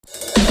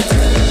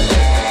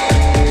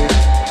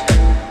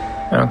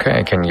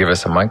Okay, can you give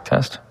us a mic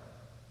test?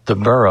 The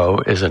burro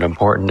is an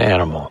important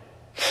animal.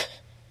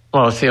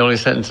 Well, it's the only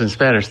sentence in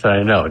Spanish that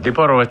I know. The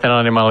burro es un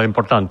animal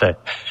importante.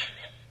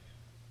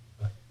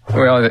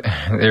 Well,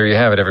 there you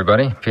have it,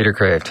 everybody. Peter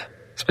Kreeft,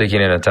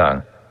 speaking in a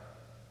tongue.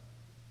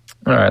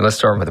 All right, let's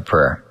start with a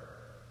prayer.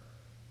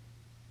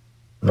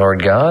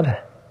 Lord God,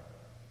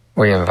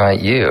 we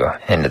invite you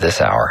into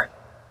this hour.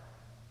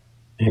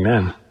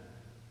 Amen.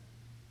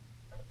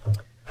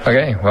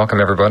 Okay,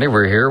 welcome everybody.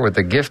 We're here with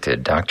the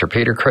gifted Dr.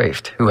 Peter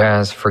Kreeft, who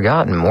has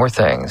forgotten more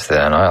things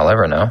than I'll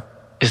ever know.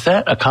 Is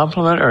that a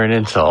compliment or an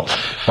insult?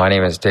 My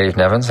name is Dave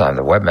Nevins. I'm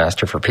the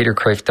webmaster for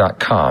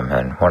peterkreeft.com,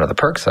 and one of the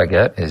perks I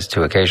get is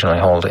to occasionally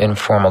hold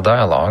informal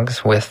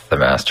dialogues with the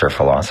master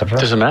philosopher.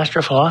 There's a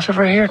master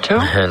philosopher here too?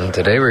 And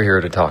today we're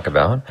here to talk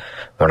about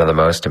one of the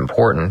most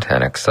important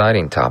and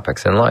exciting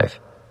topics in life,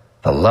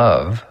 the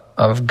love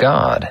of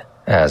God,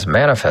 as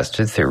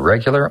manifested through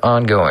regular,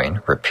 ongoing,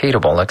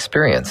 repeatable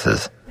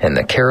experiences in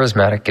the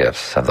charismatic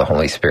gifts of the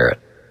Holy Spirit.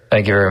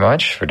 Thank you very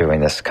much for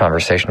doing this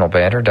conversational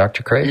banter,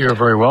 Dr. Kreeft. You're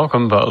very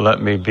welcome, but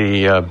let me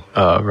be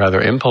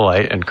rather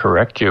impolite and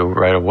correct you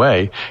right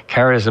away.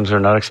 Charisms are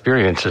not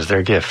experiences,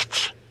 they're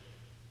gifts.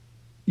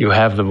 You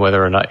have them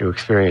whether or not you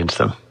experience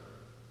them.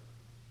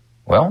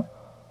 Well,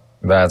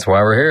 that's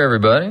why we're here,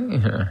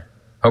 everybody.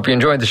 Hope you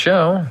enjoyed the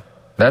show.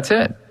 That's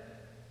it.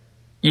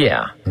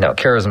 Yeah, no,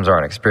 charisms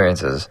aren't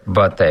experiences,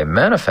 but they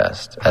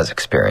manifest as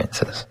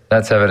experiences.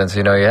 That's evidence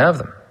you know you have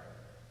them.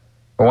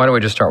 But why don't we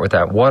just start with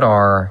that? What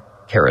are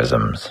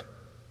charisms?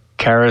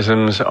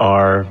 Charisms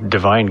are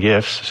divine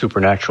gifts,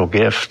 supernatural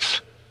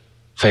gifts.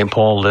 St.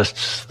 Paul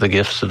lists the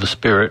gifts of the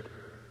Spirit.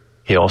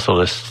 He also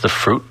lists the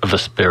fruit of the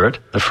Spirit.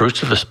 The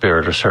fruits of the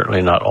Spirit are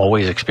certainly not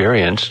always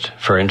experienced.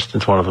 For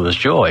instance, one of them is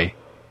joy.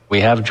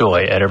 We have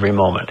joy at every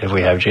moment if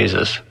we have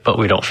Jesus, but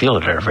we don't feel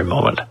it at every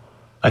moment.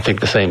 I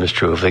think the same is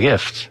true of the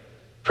gifts.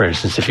 For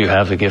instance, if you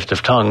have the gift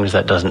of tongues,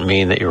 that doesn't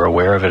mean that you're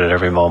aware of it at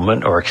every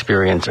moment or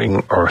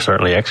experiencing or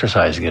certainly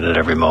exercising it at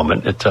every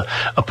moment. It's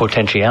a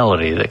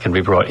potentiality that can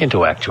be brought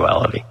into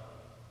actuality.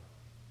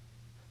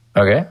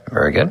 Okay,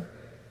 very good.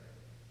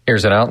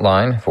 Here's an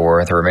outline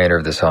for the remainder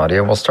of this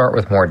audio. We'll start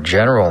with more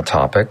general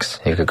topics.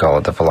 You could call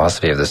it the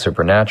philosophy of the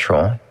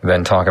supernatural.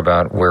 Then talk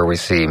about where we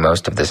see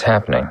most of this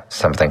happening,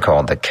 something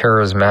called the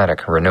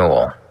charismatic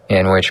renewal,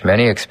 in which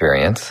many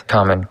experience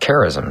common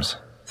charisms.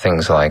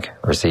 Things like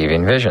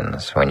receiving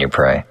visions when you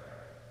pray,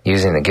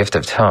 using the gift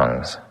of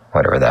tongues,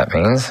 whatever that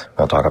means.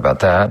 We'll talk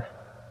about that.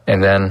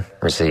 And then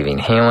receiving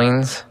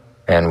healings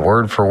and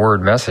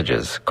word-for-word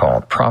messages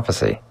called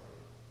prophecy.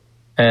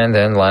 And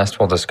then last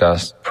we'll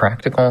discuss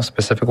practical,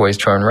 specific ways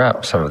to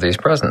unwrap some of these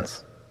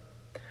presents.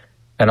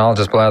 And I'll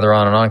just blather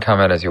on and on,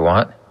 comment as you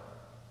want.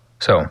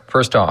 So,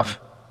 first off,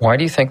 why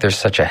do you think there's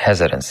such a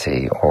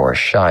hesitancy or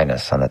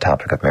shyness on the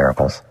topic of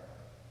miracles?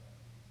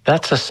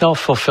 That's a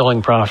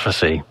self-fulfilling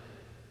prophecy.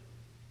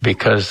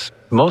 Because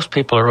most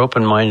people are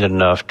open-minded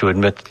enough to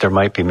admit that there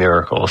might be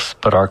miracles,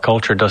 but our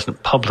culture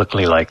doesn't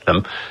publicly like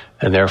them,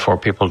 and therefore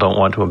people don't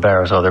want to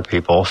embarrass other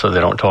people, so they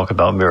don't talk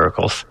about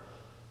miracles.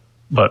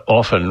 But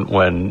often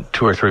when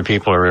 2 or 3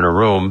 people are in a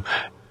room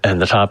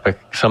and the topic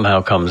somehow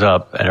comes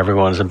up and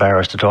everyone's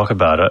embarrassed to talk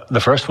about it, the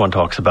first one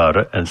talks about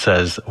it and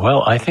says,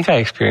 well, I think I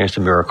experienced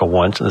a miracle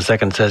once, and the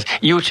second says,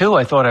 you too,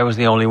 I thought I was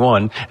the only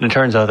one, and it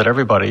turns out that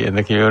everybody in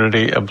the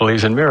community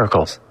believes in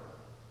miracles.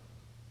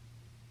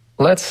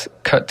 Let's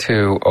cut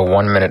to a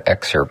 1-minute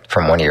excerpt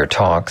from one of your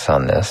talks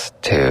on this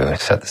to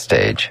set the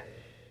stage.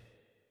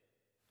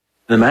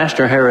 The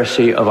master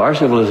heresy of our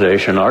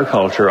civilization, our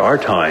culture, our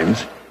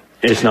times,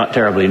 is not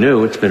terribly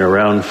new. It's been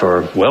around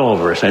for well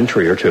over a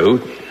century or two.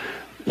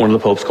 One of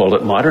the popes called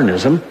it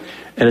modernism,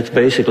 and it's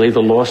basically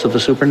the loss of the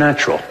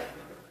supernatural,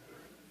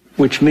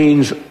 which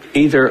means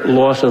either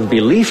loss of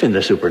belief in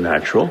the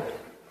supernatural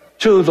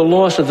to the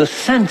loss of the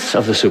sense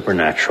of the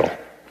supernatural.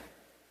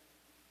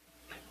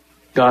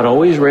 God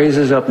always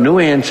raises up new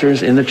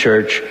answers in the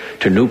church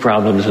to new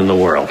problems in the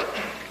world.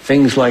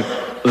 Things like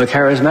the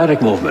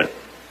charismatic movement.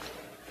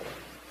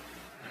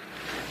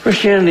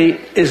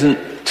 Christianity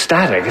isn't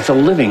static, it's a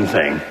living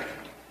thing.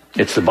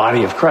 It's the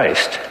body of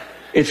Christ.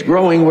 It's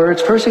growing where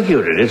it's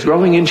persecuted. It's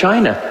growing in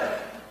China.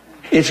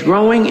 It's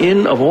growing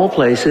in, of all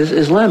places,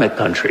 Islamic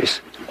countries.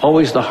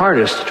 Always the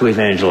hardest to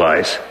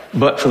evangelize.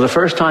 But for the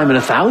first time in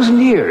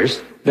 1,000 years,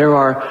 there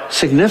are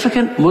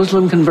significant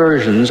Muslim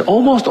conversions,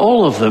 almost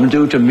all of them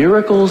due to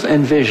miracles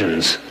and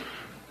visions.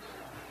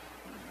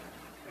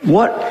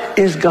 What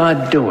is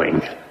God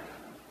doing?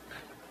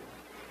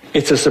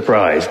 It's a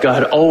surprise.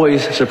 God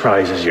always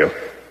surprises you.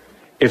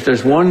 If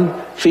there's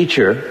one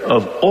feature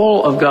of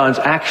all of God's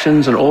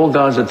actions and all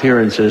God's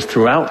appearances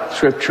throughout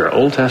Scripture,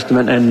 Old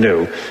Testament and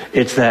New,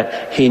 it's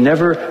that He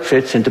never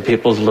fits into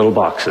people's little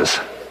boxes.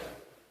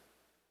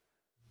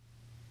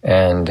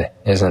 And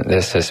isn't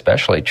this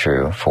especially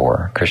true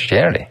for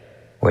Christianity,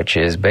 which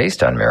is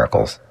based on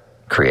miracles?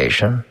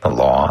 Creation, the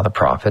law, the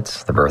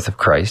prophets, the birth of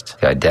Christ,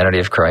 the identity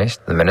of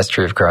Christ, the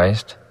ministry of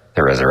Christ,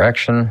 the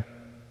resurrection,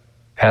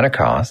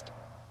 Pentecost,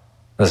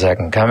 the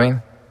second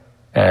coming,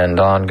 and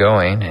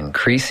ongoing,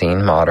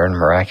 increasing modern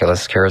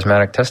miraculous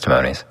charismatic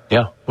testimonies.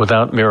 Yeah,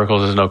 without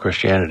miracles, there's no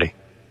Christianity.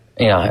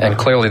 Yeah, and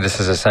clearly this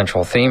is a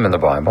central theme in the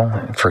Bible.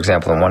 For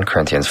example, in 1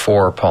 Corinthians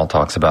 4, Paul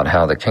talks about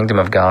how the kingdom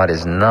of God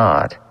is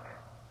not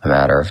a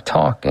matter of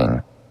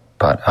talking,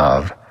 but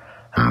of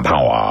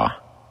power.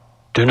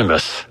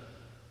 Dunamis.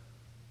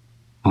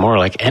 More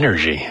like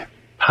energy.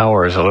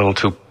 Power is a little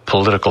too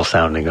political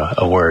sounding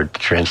a word to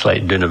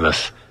translate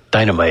dunamis.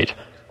 Dynamite.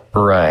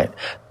 Right.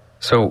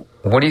 So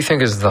what do you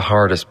think is the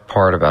hardest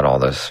part about all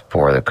this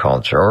for the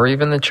culture, or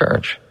even the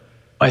church?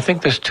 I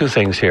think there's two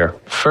things here.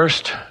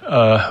 First,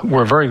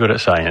 we're very good at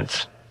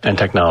science and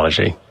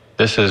technology.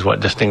 This is what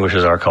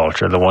distinguishes our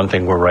culture, the one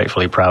thing we're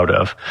rightfully proud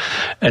of.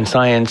 And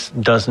science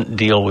doesn't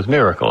deal with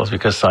miracles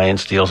because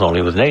science deals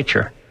only with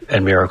nature.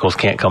 And miracles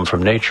can't come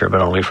from nature,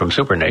 but only from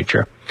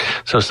supernature.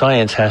 So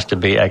science has to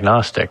be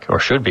agnostic, or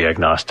should be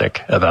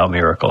agnostic, about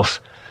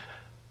miracles.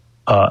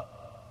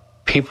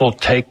 People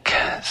take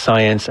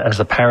science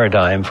as a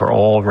paradigm for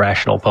all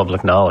rational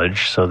public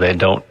knowledge, so they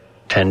don't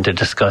tend to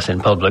discuss in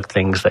public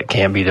things that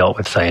can't be dealt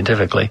with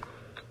scientifically.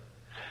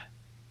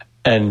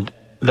 And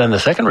then the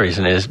second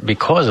reason is,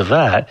 because of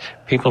that,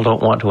 people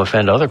don't want to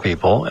offend other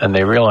people, and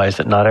they realize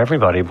that not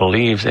everybody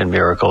believes in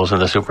miracles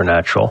and the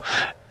supernatural,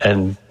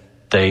 and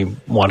they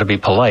want to be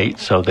polite,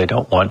 so they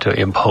don't want to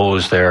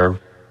impose their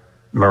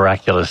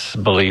miraculous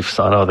beliefs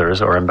on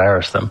others or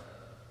embarrass them.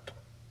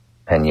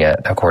 And yet,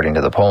 according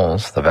to the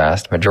polls, the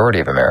vast majority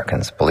of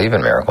Americans believe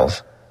in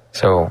miracles.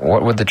 So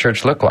what would the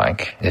church look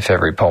like if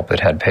every pulpit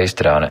had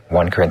pasted on it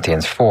 1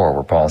 Corinthians 4,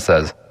 where Paul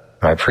says,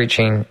 "My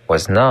preaching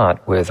was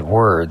not with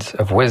words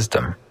of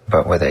wisdom,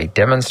 but with a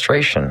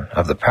demonstration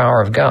of the power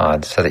of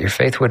God, so that your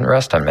faith wouldn't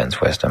rest on men's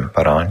wisdom,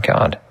 but on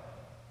God"?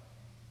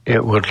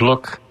 It would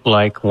look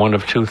like one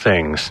of two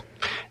things.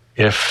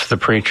 If the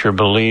preacher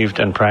believed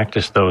and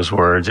practiced those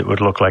words, it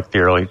would look like the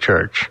early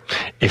church.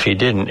 If he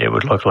didn't, it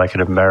would look like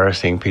an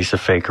embarrassing piece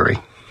of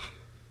fakery.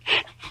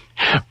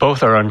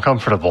 Both are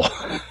uncomfortable.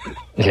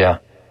 Yeah.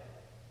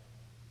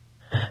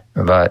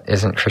 But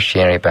isn't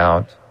Christianity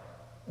about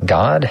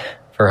God,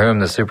 for whom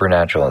the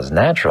supernatural is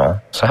natural?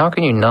 So how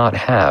can you not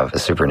have the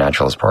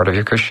supernatural as part of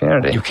your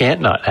Christianity? You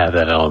can't not have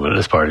that element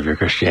as part of your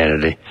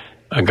Christianity.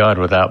 A God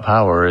without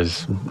power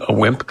is a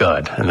wimp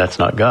God, and that's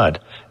not God.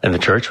 And the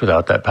church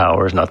without that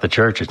power is not the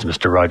church. It's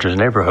Mr. Rogers'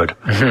 neighborhood.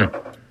 Mm-hmm.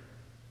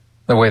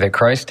 The way that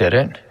Christ did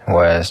it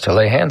was to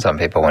lay hands on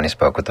people when he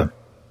spoke with them.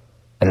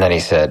 And then he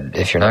said,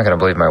 if you're not going to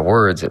believe my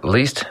words, at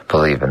least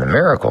believe in the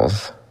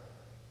miracles.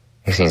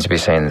 He seems to be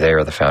saying they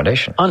are the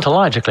foundation.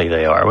 Ontologically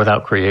they are.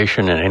 Without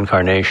creation and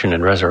incarnation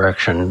and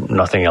resurrection,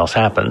 nothing else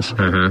happens.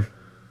 Mm-hmm.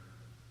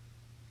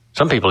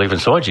 Some people even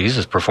saw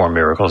Jesus perform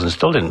miracles and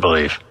still didn't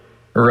believe.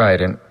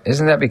 Right, and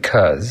isn't that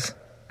because,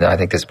 I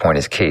think this point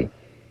is key,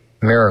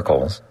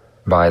 miracles,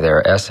 by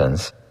their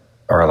essence,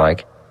 are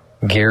like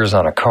gears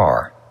on a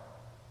car,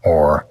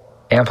 or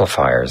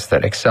amplifiers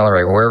that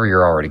accelerate wherever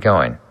you're already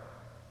going,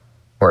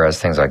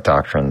 whereas things like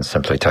doctrines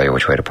simply tell you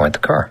which way to point the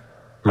car.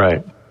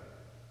 Right.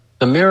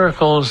 The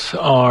miracles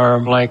are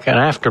like an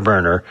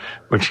afterburner,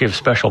 which gives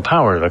special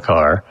power to the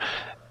car,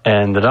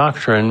 and the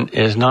doctrine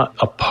is not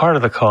a part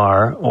of the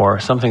car or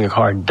something the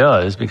car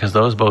does, because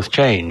those both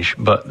change,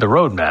 but the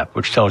roadmap,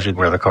 which tells you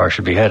where the car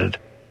should be headed.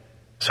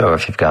 So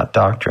if you've got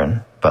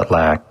doctrine but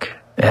lack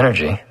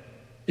energy...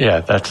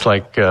 Yeah, that's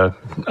like a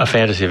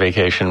fantasy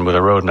vacation with a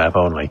roadmap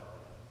only.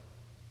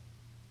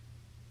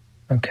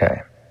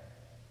 Okay.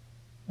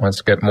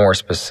 Let's get more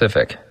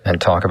specific and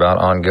talk about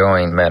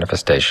ongoing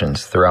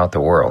manifestations throughout the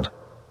world.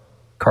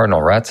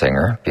 Cardinal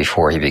Ratzinger,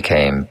 before he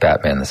became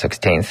Batman the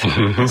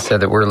 16th,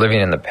 said that we're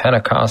living in the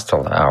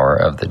Pentecostal hour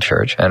of the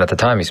church, and at the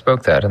time he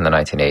spoke that, in the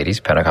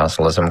 1980s,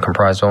 Pentecostalism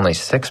comprised only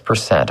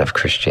 6% of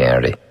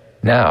Christianity.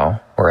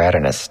 Now, we're at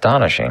an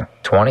astonishing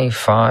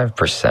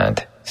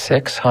 25%,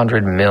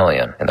 600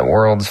 million in the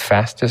world's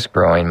fastest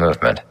growing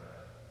movement.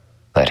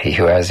 Let he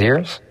who has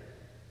ears,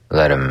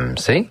 let him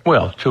see.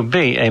 Well, to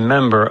be a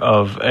member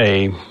of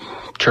a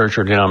church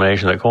or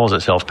denomination that calls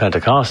itself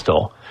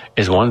Pentecostal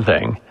is one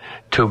thing.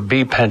 To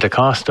be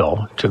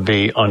Pentecostal, to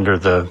be under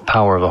the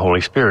power of the Holy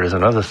Spirit, is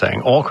another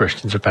thing. All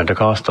Christians are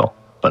Pentecostal,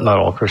 but not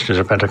all Christians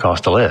are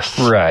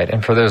Pentecostalists. Right,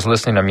 and for those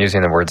listening, I'm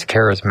using the words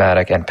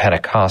charismatic and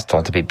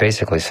Pentecostal to be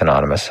basically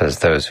synonymous as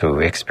those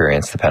who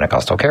experience the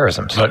Pentecostal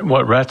charisms. But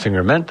what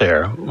Ratzinger meant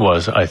there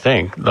was, I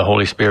think, the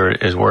Holy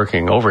Spirit is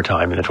working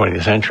overtime in the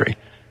 20th century.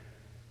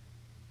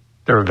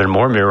 There have been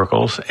more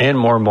miracles and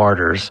more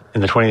martyrs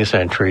in the 20th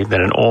century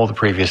than in all the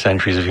previous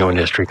centuries of human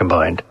history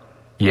combined.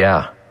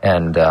 Yeah.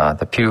 And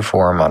the Pew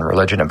Forum on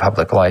Religion and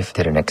Public Life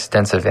did an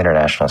extensive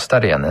international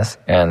study on this,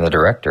 and the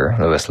director,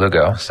 Louis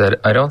Lugo,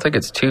 said, I don't think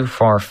it's too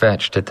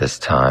far-fetched at this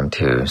time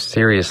to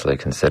seriously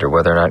consider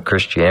whether or not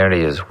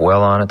Christianity is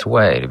well on its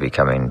way to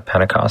becoming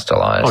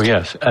Pentecostalized. Oh,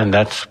 yes, and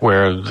that's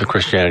where the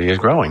Christianity is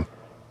growing.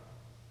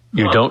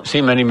 You don't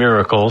see many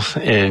miracles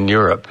in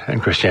Europe,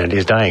 and Christianity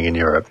is dying in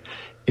Europe.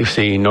 You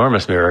see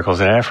enormous miracles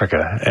in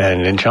Africa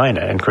and in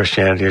China, and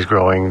Christianity is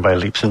growing by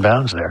leaps and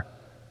bounds there.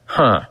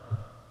 Huh.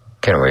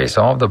 Can we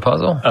solve the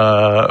puzzle?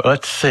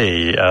 Let's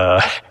see.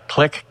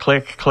 click,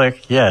 click,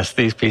 click. Yes,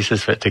 these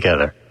pieces fit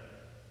together.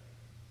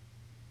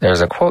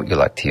 There's a quote you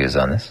like to use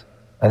on this.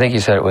 I think you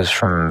said it was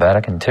from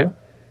Vatican II?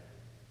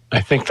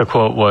 I think the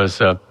quote was,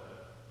 the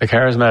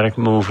charismatic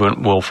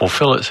movement will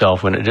fulfill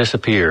itself when it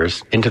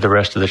disappears into the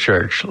rest of the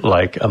church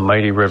like a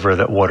mighty river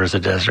that waters a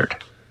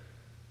desert.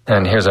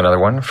 And here's another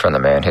one from the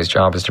man whose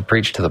job is to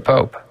preach to the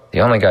Pope.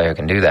 The only guy who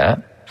can do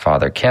that,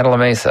 Father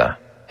Cantalamessa,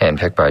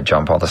 handpicked by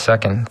John Paul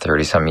II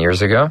 30-some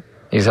years ago.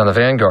 He's on the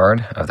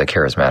vanguard of the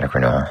charismatic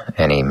renewal,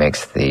 and he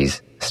makes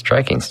these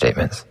striking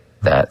statements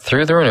that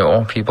through the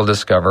renewal, people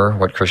discover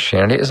what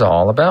Christianity is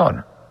all about.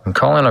 I'm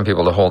calling on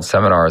people to hold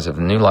seminars of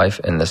new life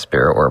in the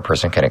Spirit where a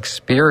person can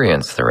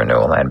experience the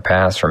renewal and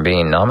pass from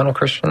being nominal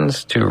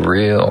Christians to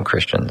real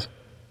Christians.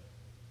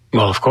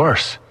 Well, of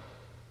course.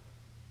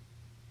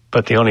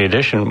 But the only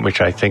addition,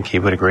 which I think he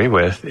would agree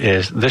with,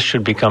 is this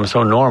should become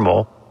so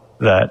normal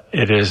that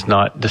it is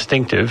not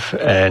distinctive,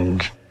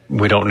 and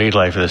we don't need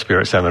Life in the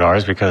Spirit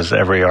seminars because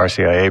every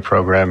RCIA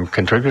program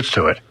contributes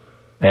to it.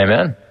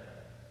 Amen.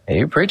 Hey,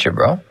 you preach it,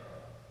 bro.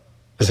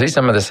 To see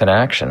some of this in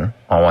action,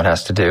 all one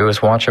has to do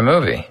is watch a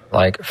movie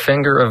like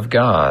Finger of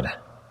God,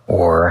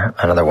 or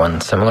another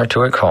one similar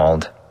to it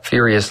called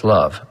Furious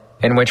Love,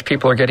 in which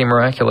people are getting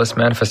miraculous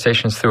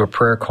manifestations through a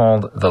prayer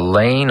called the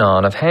laying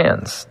on of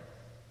hands,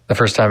 the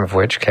first time of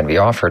which can be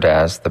offered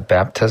as the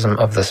baptism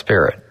of the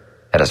Spirit.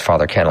 And as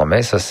Father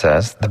Cantalamessa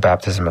says, the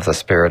baptism of the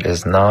Spirit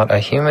is not a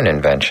human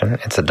invention,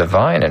 it's a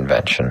divine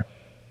invention.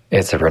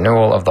 It's a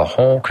renewal of the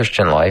whole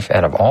Christian life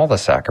and of all the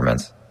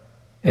sacraments.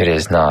 It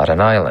is not an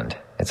island.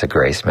 It's a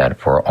grace meant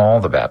for all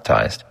the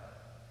baptized,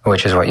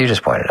 which is what you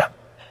just pointed out.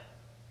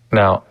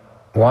 Now,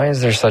 why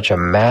is there such a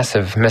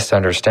massive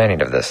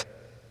misunderstanding of this?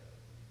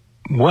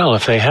 Well,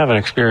 if they haven't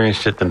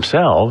experienced it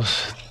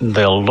themselves,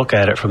 they'll look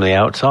at it from the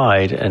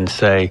outside and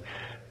say,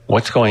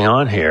 what's going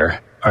on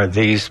here? Are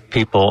these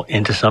people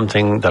into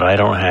something that I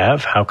don't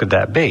have? How could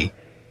that be?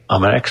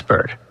 I'm an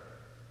expert.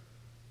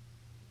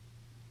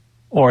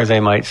 Or they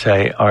might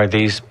say, are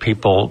these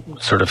people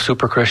sort of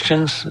super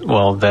Christians?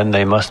 Well, then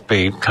they must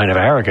be kind of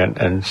arrogant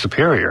and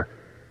superior.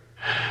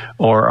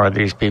 Or are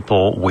these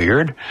people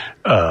weird?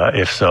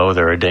 If so,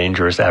 they're a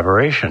dangerous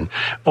aberration.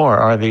 Or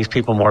are these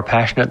people more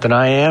passionate than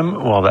I am?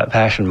 Well, that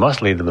passion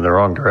must lead them in the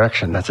wrong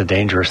direction. That's a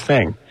dangerous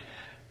thing.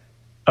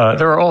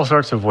 There are all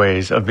sorts of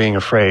ways of being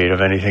afraid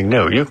of anything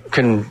new. You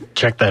can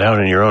check that out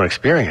in your own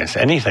experience.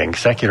 Anything,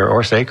 secular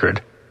or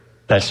sacred,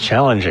 that's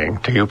challenging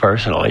to you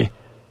personally,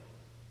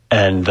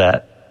 and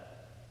that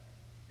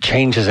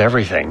changes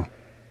everything,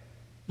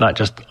 not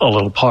just a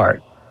little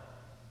part,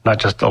 not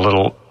just a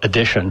little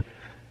addition,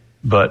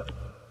 but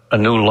a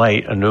new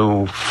light, a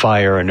new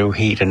fire, a new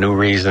heat, a new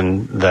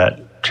reason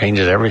that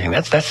changes everything.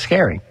 That's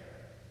scary.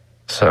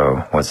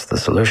 So, what's the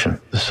solution?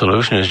 The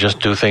solution is just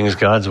do things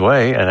God's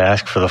way and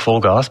ask for the full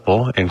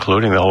gospel,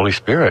 including the Holy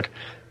Spirit.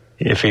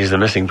 If he's the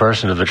missing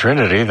person of the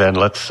Trinity, then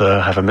let's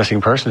have a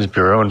missing persons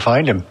bureau and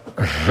find him.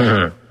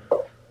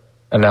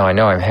 And now I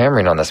know I'm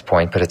hammering on this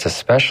point, but it's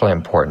especially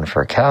important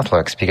for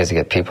Catholics because you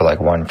get people like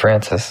one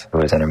Francis, who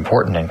is an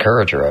important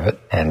encourager of it,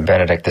 and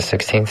Benedict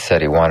XVI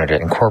said he wanted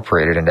it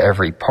incorporated into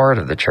every part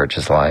of the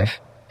Church's life,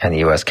 and the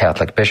U.S.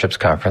 Catholic Bishops'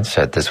 Conference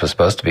said this was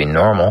supposed to be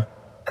normal,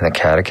 and the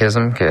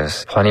Catechism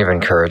gives plenty of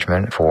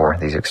encouragement for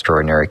these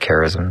extraordinary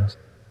charisms,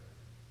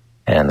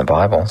 and the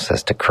Bible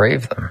says to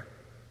crave them.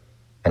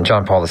 And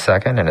John Paul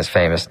II, in his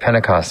famous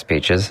Pentecost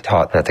speeches,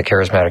 taught that the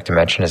charismatic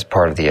dimension is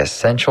part of the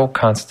essential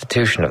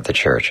constitution of the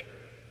Church.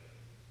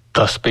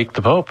 Thus speak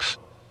the popes.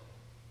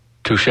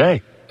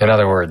 Touché. In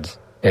other words,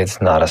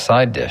 it's not a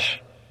side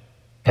dish.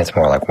 It's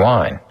more like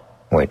wine,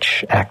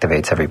 which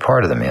activates every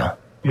part of the meal.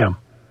 Yeah.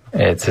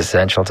 It's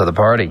essential to the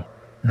party,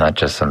 not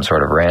just some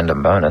sort of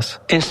random bonus.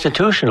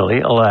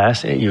 Institutionally,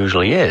 alas, it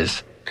usually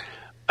is.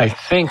 I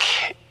think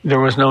there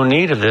was no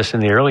need of this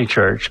in the early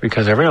church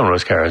because everyone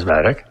was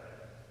charismatic.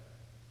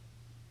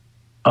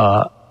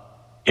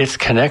 Its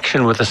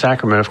connection with the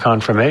sacrament of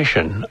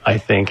confirmation, I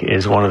think,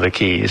 is one of the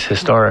keys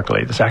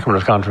historically. The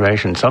sacrament of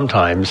confirmation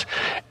sometimes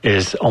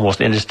is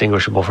almost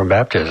indistinguishable from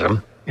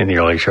baptism in the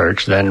early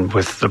church. Then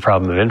with the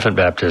problem of infant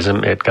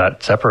baptism, it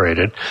got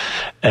separated.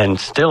 And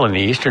still in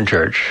the Eastern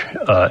Church,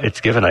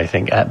 it's given, I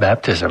think, at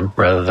baptism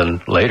rather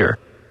than later.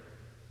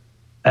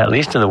 At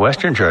least in the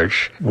Western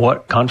Church,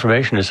 what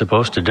confirmation is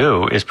supposed to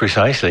do is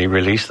precisely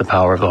release the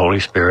power of the Holy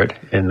Spirit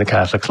in the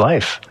Catholic's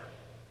life.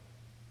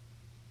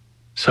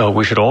 So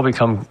we should all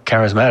become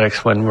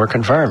charismatics when we're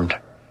confirmed.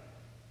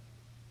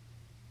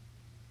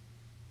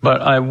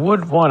 But I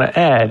would want to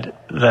add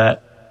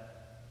that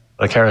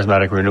the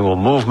charismatic renewal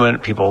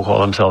movement, people call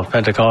themselves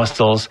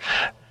Pentecostals,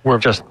 we're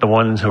just the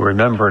ones who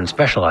remember and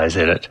specialize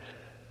in it.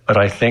 But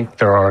I think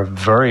there are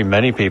very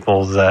many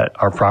people that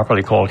are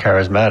properly called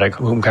charismatic,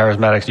 whom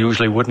charismatics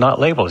usually would not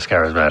label as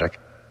charismatic.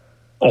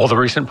 All the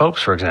recent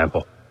popes, for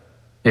example.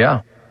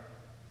 Yeah.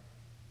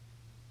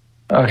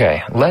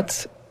 Okay,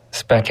 let's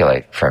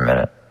speculate for a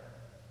minute.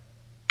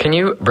 Can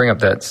you bring up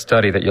that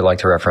study that you like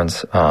to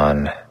reference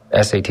on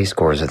SAT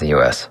scores in the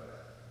U.S.?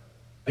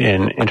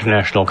 In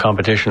international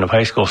competition of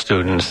high school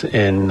students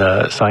in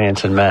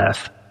science and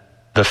math.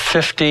 the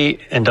 50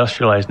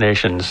 industrialized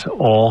nations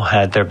all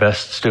had their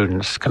best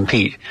students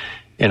compete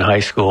in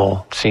high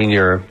school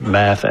senior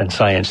math and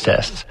science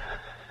tests.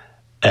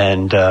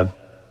 And the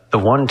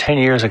one 10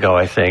 years ago,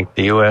 I think,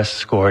 the U.S.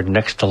 scored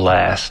next to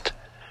last.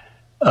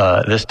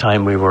 This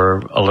time we were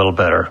a little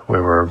better. We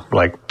were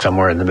like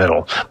somewhere in the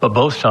middle. But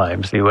both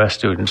times the U.S.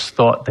 students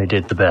thought they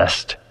did the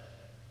best.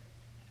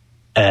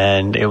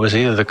 And it was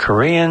either the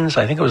Koreans,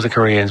 I think it was the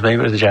Koreans, maybe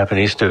it was the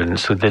Japanese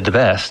students who did the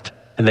best,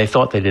 and they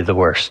thought they did the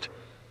worst.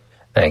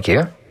 Thank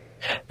you.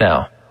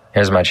 Now,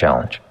 here's my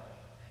challenge.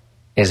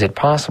 Is it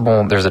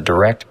possible there's a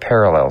direct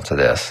parallel to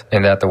this,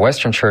 in that the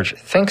Western Church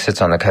thinks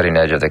it's on the cutting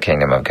edge of the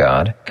kingdom of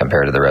God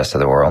compared to the rest of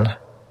the world,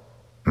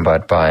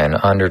 but by an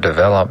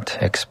underdeveloped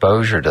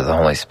exposure to the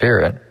Holy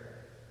Spirit,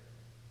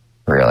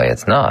 really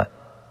it's not?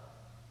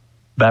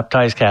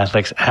 Baptized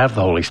Catholics have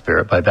the Holy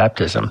Spirit by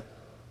baptism,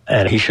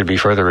 and he should be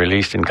further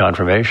released in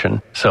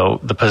confirmation. So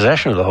the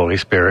possession of the Holy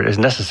Spirit is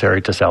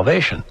necessary to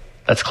salvation.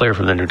 That's clear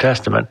from the New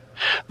Testament.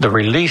 The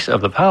release of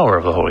the power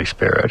of the Holy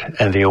Spirit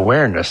and the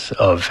awareness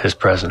of his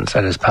presence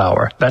and his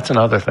power, that's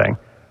another thing.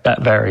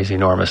 That varies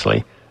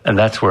enormously, and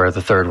that's where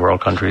the third world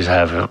countries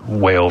have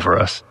way over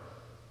us.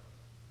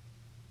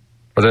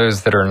 For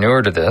those that are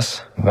newer to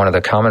this, one of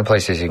the common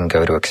places you can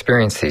go to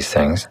experience these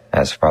things,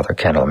 as Father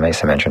Kendall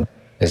Mesa mentioned,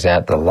 is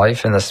at the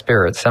Life in the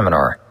Spirit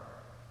seminar.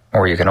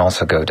 Or you can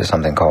also go to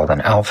something called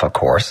an Alpha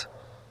course.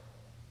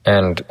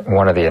 And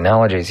one of the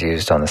analogies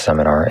used on the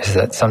seminar is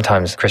that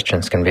sometimes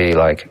Christians can be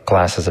like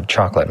glasses of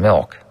chocolate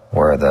milk,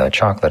 where the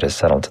chocolate is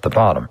settled to the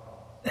bottom.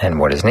 And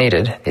what is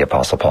needed, the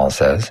Apostle Paul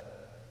says,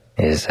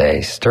 is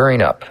a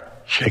stirring up.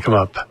 Shake them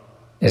up.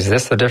 Is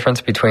this the difference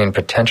between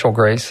potential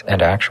grace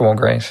and actual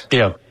grace?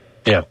 Yeah.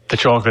 The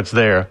chocolate's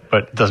there,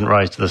 but it doesn't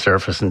rise to the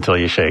surface until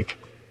you shake.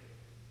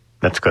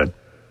 That's good.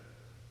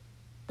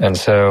 And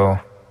so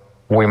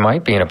we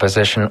might be in a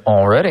position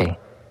already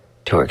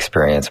to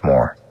experience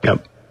more.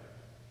 Yep.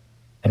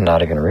 And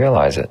not even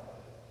realize it.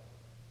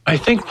 I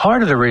think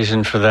part of the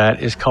reason for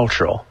that is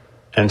cultural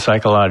and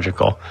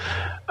psychological.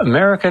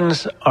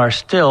 Americans are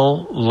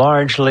still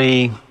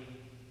largely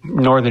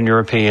Northern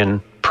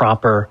European,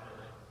 proper,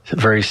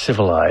 very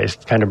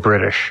civilized, kind of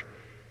British,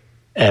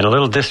 and a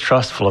little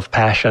distrustful of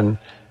passion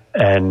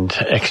and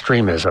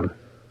extremism.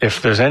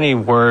 If there's any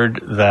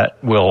word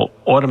that will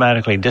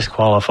automatically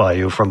disqualify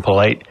you from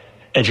polite,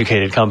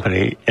 educated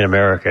company in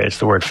America, it's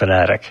the word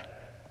fanatic.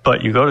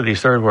 But you go to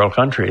these third world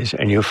countries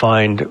and you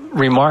find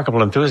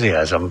remarkable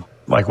enthusiasm,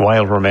 like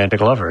wild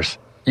romantic lovers.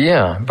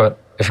 Yeah, but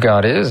if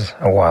God is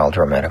a wild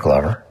romantic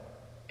lover.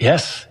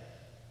 Yes,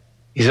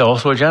 he's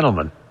also a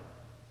gentleman.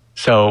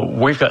 So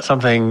we've got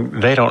something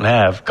they don't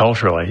have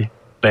culturally,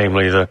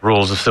 namely the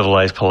rules of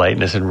civilized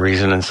politeness and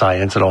reason and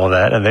science and all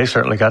that. And they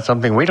certainly got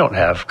something we don't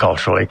have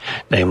culturally,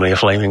 namely a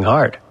flaming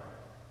heart.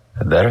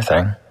 A better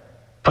thing.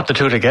 Put the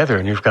two together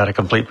and you've got a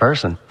complete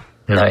person.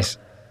 Nice.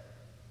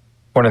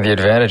 One of the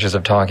advantages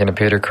of talking to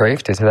Peter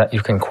Kreeft is that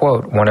you can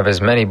quote one of his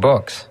many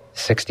books.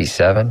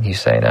 67, you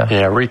say now?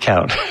 Yeah,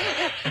 recount.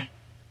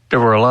 There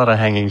were a lot of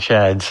hanging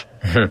chads.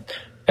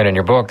 And in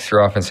your books,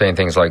 you're often saying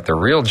things like, the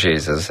real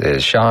Jesus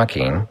is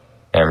shocking,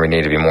 and we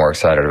need to be more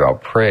excited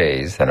about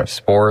praise than of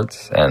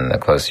sports, and the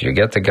closer you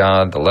get to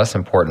God, the less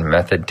important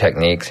method,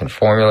 techniques, and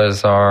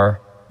formulas are.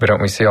 But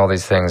don't we see all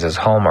these things as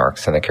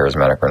hallmarks in the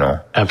charismatic renewal?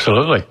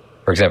 Absolutely.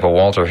 For example,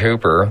 Walter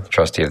Hooper,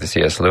 trustee of the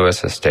C.S.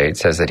 Lewis estate,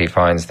 says that he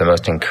finds the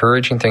most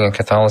encouraging thing in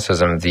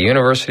Catholicism the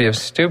University of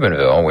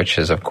Steubenville, which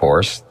is, of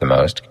course, the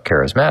most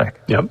charismatic.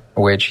 Yep.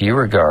 Which you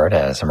regard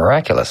as a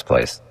miraculous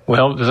place.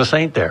 Well, there's a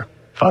saint there.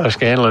 Father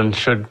Scanlon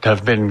should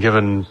have been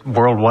given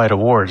worldwide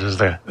awards as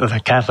the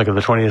Catholic of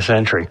the 20th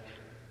century.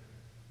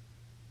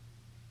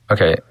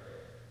 Okay,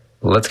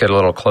 let's get a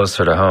little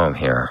closer to home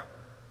here.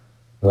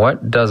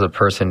 What does a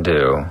person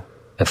do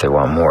if they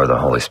want more of the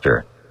Holy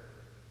Spirit?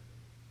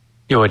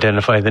 You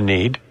identify the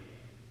need,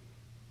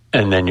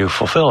 and then you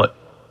fulfill it.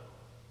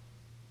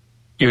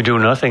 You do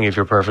nothing if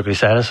you're perfectly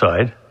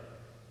satisfied,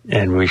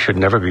 and we should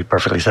never be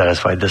perfectly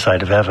satisfied this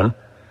side of heaven.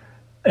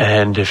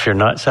 And if you're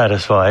not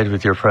satisfied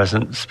with your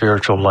present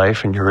spiritual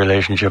life and your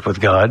relationship with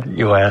God,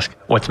 you ask,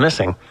 what's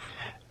missing?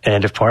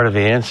 And if part of the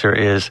answer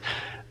is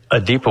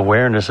a deep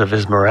awareness of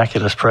his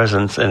miraculous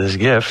presence and his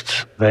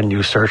gifts, then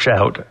you search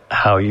out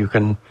how you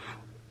can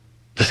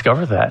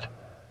discover that.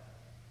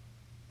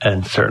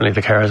 And certainly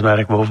the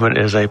charismatic movement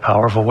is a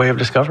powerful way of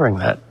discovering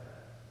that.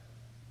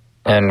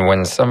 And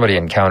when somebody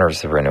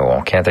encounters the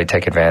renewal, can't they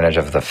take advantage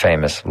of the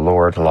famous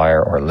Lord,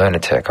 liar, or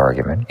lunatic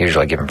argument,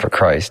 usually given for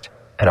Christ,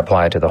 and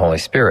apply it to the Holy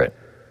Spirit?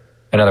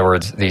 In other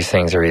words, these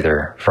things are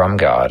either from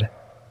God,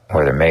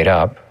 or they're made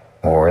up,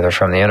 or they're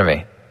from the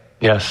enemy.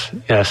 Yes.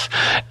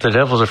 The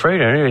devil's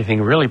afraid of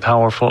anything really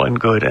powerful and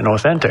good and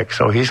authentic,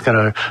 so he's going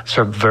to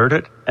subvert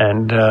it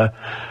and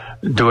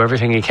do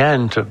everything he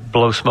can to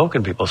blow smoke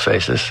in people's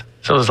faces.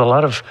 So there's a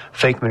lot of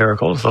fake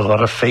miracles, a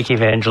lot of fake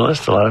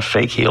evangelists, a lot of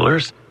fake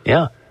healers.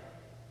 Yeah.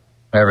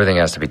 Everything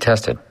has to be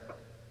tested.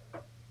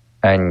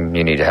 And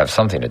you need to have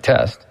something to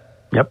test.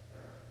 Yep.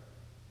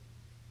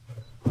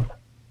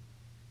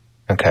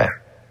 Okay.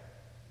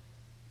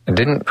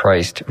 didn't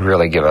Christ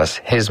really give us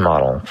his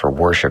model for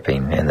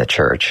worshiping in the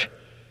church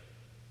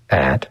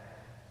at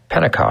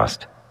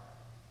Pentecost,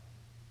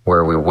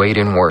 where we wait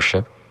in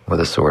worship with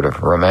a sort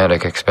of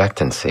romantic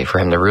expectancy for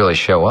him to really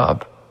show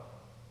up?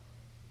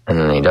 And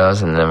then he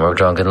does, and then we're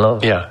drunk in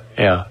love. Yeah.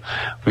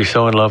 Be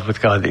so in love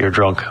with God that you're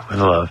drunk with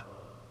love.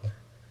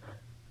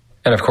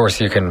 And of course,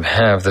 you can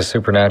have the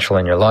supernatural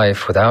in your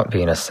life without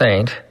being a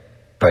saint,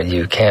 but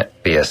you can't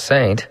be a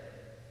saint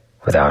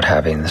without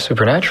having the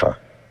supernatural.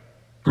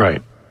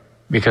 Right.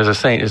 Because a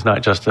saint is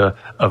not just a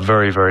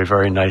very, very,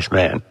 very nice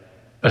man.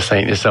 A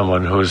saint is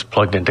someone who's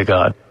plugged into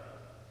God.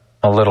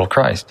 A little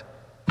Christ.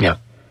 Yeah.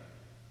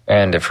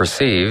 And if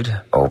received,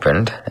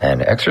 opened,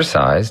 and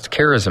exercised,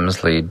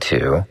 charisms lead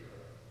to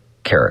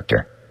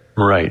character.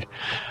 Right.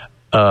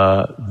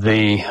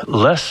 The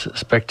less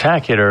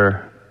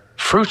spectacular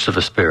fruits of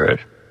the Spirit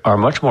are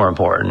much more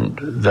important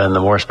than the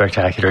more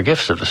spectacular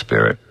gifts of the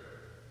Spirit,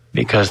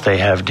 because they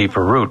have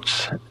deeper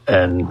roots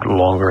and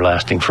longer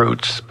lasting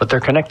fruits, but they're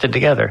connected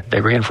together.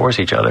 They reinforce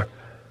each other.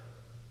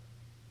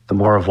 The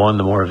more of one,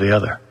 the more of the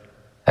other.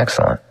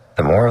 Excellent.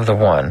 The more of the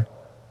one,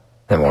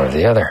 the more of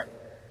the other.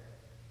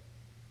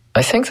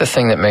 I think the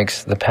thing that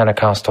makes the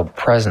Pentecostal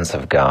presence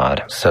of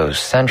God so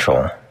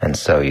central and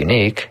so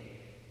unique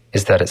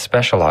is that it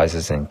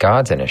specializes in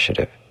God's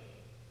initiative,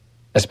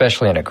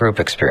 especially in a group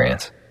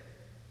experience.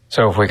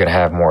 So if we can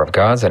have more of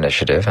God's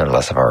initiative and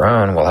less of our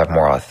own, we'll have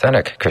more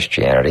authentic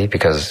Christianity,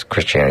 because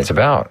Christianity is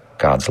about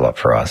God's love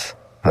for us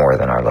more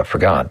than our love for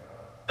God.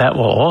 That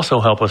will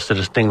also help us to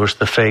distinguish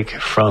the fake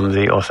from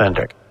the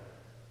authentic,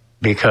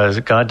 because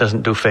God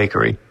doesn't do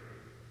fakery.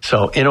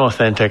 So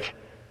inauthentic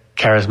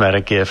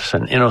charismatic gifts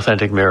and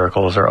inauthentic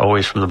miracles are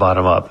always from the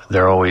bottom up.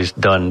 They're always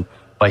done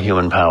by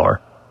human power.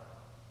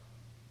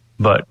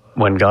 But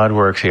when God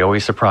works, he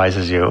always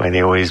surprises you, and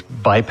he always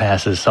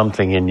bypasses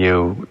something in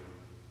you.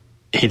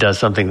 He does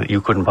something that you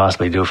couldn't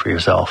possibly do for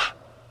yourself.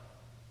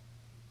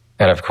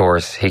 And of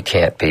course, he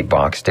can't be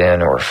boxed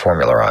in or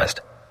formularized.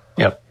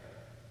 Yep.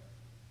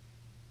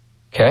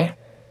 Okay,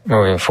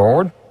 moving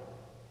forward.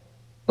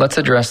 Let's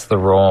address the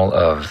role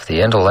of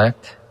the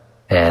intellect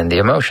and the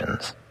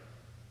emotions.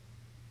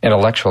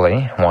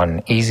 Intellectually,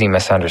 one easy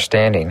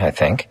misunderstanding, I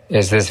think,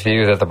 is this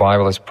view that the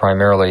Bible is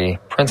primarily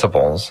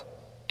principles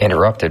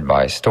interrupted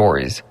by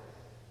stories,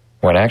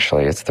 when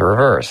actually it's the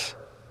reverse.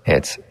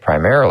 It's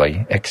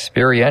primarily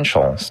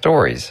experiential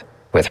stories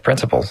with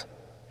principles,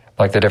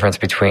 like the difference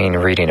between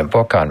reading a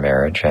book on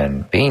marriage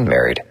and being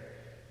married.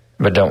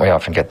 But don't we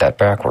often get that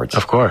backwards?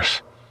 Of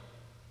course.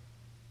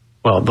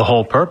 Well, the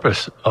whole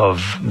purpose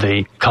of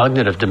the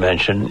cognitive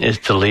dimension is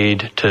to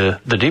lead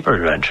to the deeper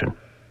dimension.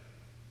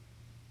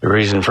 The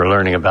reason for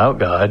learning about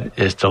God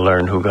is to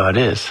learn who God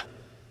is.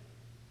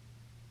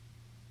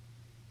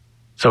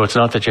 So it's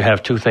not that you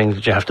have two things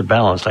that you have to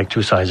balance, like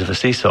two sides of a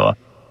seesaw.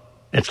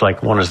 It's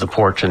like one is the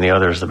porch and the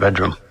other is the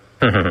bedroom.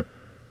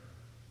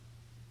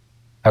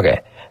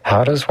 Okay,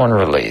 how does one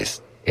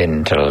release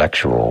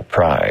intellectual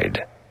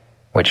pride,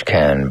 which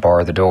can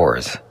bar the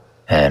doors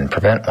and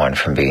prevent one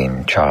from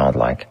being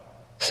childlike,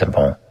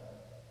 simple,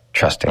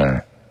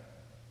 trusting,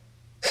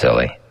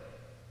 silly?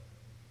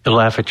 You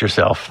laugh at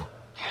yourself.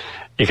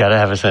 You got to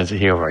have a sense of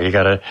humor. You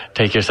got to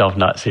take yourself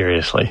not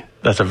seriously.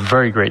 That's a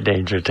very great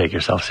danger, to take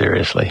yourself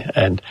seriously.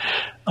 And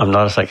I'm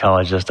not a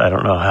psychologist. I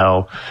don't know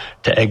how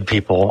to egg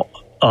people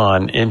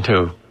on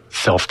into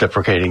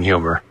self-deprecating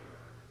humor.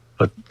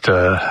 But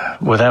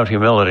without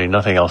humility,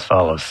 nothing else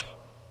follows.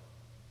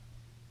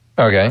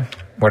 Okay,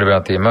 what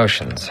about the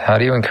emotions? How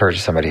do you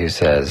encourage somebody who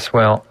says,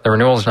 well, the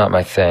renewal is not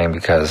my thing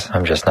because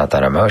I'm just not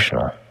that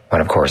emotional?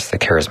 When, of course, the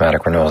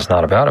charismatic renewal is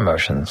not about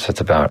emotions.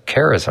 It's about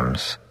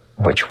charisms,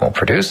 which will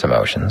produce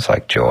emotions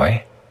like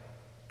joy.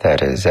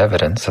 That is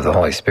evidence of the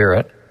Holy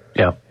Spirit.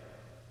 Yeah.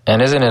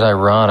 And isn't it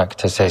ironic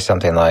to say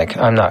something like,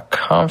 I'm not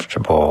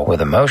comfortable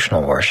with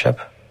emotional worship,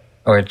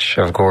 which,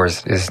 of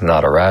course, is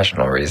not a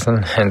rational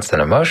reason, it's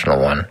an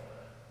emotional one.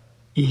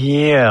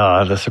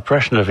 Yeah, the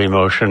suppression of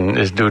emotion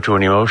is due to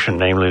an emotion,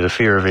 namely the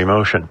fear of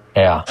emotion.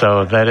 Yeah.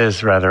 So that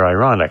is rather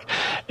ironic.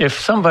 If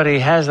somebody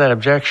has that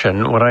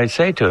objection, what I'd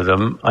say to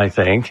them, I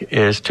think,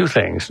 is two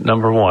things.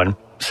 Number one,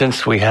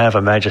 since we have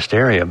a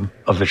magisterium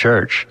of the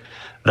church,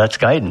 that's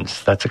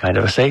guidance. That's a kind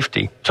of a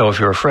safety. So if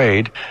you're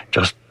afraid,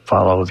 just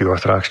follow the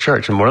Orthodox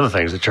Church. And one of the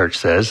things the church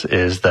says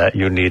is that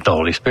you need the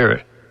Holy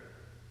Spirit.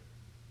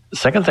 The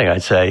second thing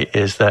I'd say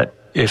is that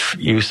if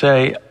you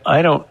say,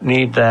 I don't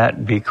need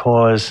that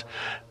because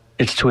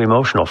it's too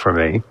emotional for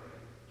me,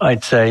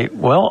 I'd say,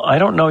 well, I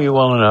don't know you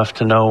well enough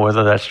to know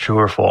whether that's true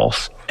or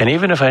false. And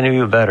even if I knew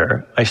you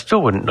better, I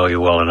still wouldn't know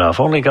you well enough.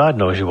 Only God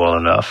knows you well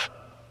enough.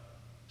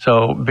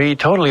 So be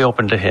totally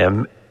open to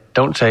him.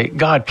 Don't say,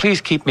 God,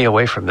 please keep me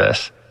away from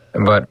this.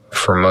 But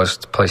for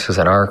most places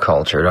in our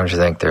culture, don't you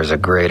think there's a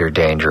greater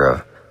danger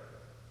of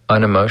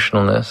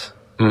unemotionalness?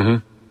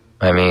 Mm-hmm.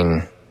 I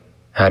mean,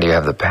 how do you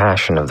have the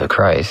passion of the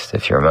Christ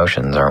if your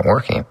emotions aren't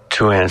working?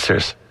 Two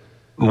answers.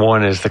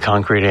 One is the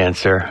concrete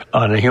answer.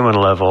 On a human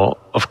level,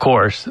 of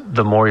course,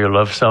 the more you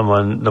love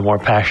someone, the more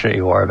passionate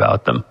you are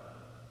about them.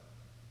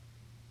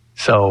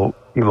 So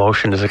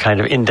emotion is a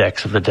kind of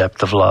index of the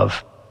depth of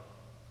love.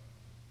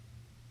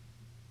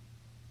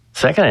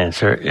 Second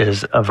answer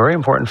is a very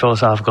important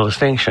philosophical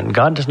distinction.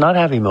 God does not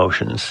have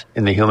emotions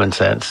in the human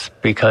sense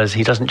because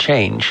he doesn't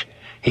change.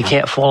 He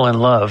can't fall in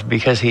love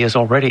because he is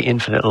already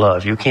infinite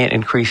love. You can't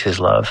increase his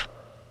love,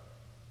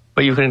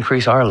 but you can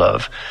increase our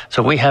love.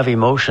 So we have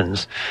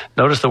emotions.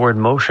 Notice the word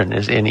motion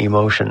is in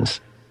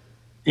emotions.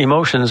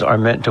 Emotions are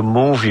meant to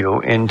move you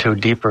into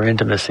deeper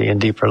intimacy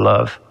and deeper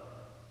love.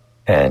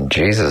 And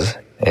Jesus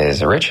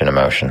is rich in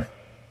emotion.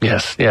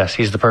 Yes,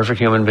 he's the perfect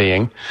human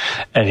being,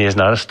 and he is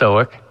not a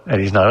Stoic,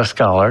 and he's not a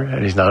scholar,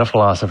 and he's not a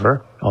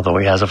philosopher, although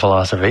he has a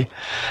philosophy,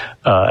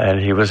 and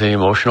he was an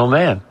emotional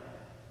man.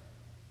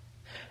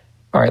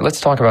 All right, let's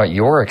talk about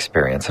your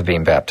experience of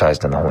being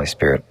baptized in the Holy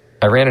Spirit.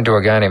 I ran into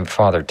a guy named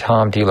Father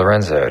Tom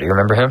DiLorenzo. Do you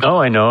remember him? Oh,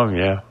 I know him,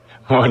 yeah.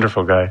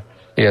 Wonderful guy.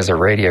 He has a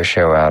radio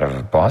show out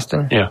of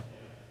Boston. Yeah.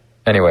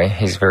 Anyway,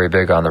 he's very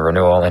big on the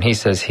renewal, and he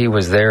says he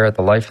was there at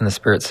the Life in the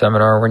Spirit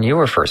seminar when you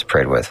were first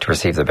prayed with to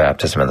receive the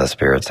baptism of the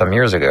Spirit some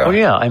years ago. Oh,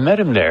 yeah, I met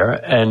him there,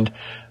 and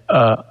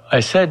I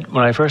said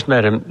when I first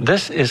met him,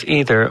 this is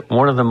either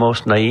one of the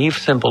most naive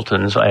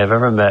simpletons I have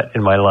ever met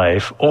in my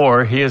life,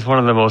 or he is one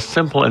of the most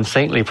simple and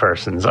saintly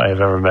persons I have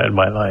ever met in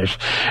my life.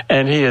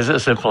 And he is a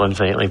simple and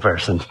saintly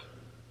person.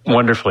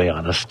 Wonderfully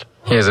honest.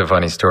 He has a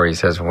funny story. He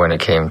says when it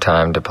came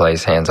time to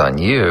place hands on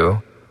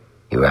you,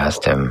 you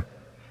asked him,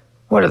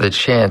 "What are the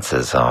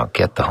chances I'll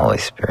get the Holy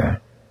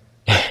Spirit?"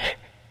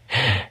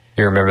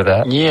 You remember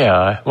that?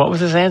 Yeah. What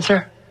was his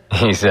answer?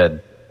 He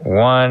said,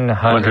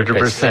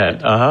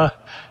 100%. 100%.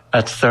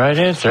 That's the right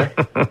answer.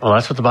 Well,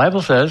 that's what the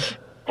Bible says.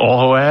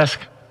 All who ask,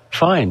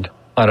 find.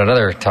 On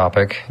another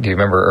topic, do you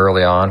remember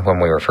early on when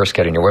we were first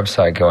getting your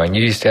website going,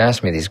 you used to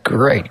ask me these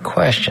great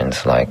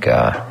questions like,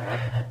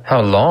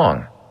 how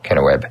long can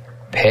a web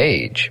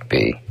page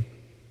be?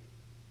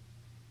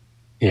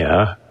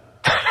 Yeah.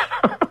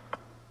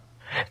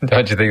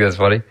 Don't you think that's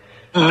funny?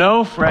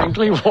 No,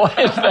 frankly, why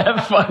is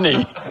that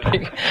funny?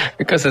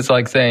 Because it's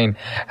like saying,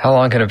 how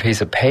long can a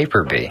piece of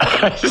paper be?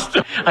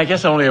 I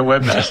guess only a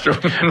webmaster,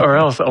 or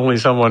else only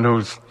someone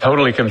who's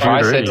totally computer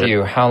I said idiot. to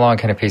you, how long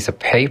can a piece of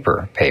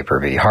paper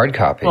be? Hard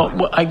copy.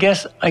 Well, I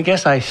guess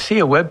I see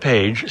a web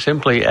page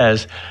simply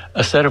as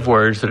a set of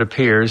words that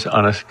appears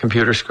on a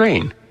computer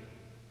screen.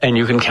 And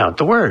you can count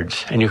the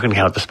words, and you can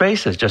count the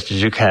spaces, just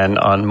as you can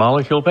on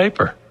molecule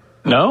paper.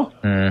 No?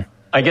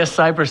 I guess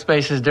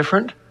cyberspace is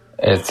different?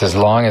 It's as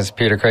long as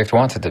Peter Kreeft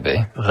wants it to be.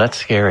 Well, that's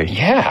scary.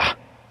 Yeah.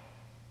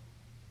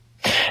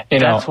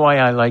 That's why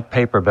I like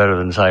paper better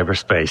than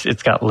cyberspace.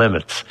 It's got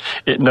limits.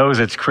 It knows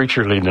its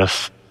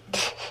creatureliness.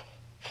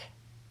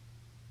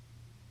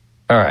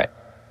 All right.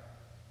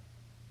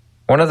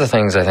 One of the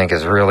things I think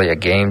is really a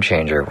game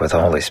changer with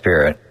the Holy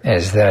Spirit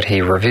is that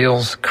he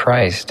reveals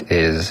Christ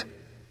is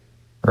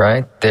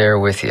right there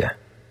with you.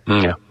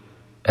 Yeah.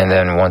 And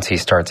then once he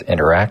starts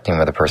interacting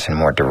with a person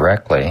more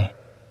directly,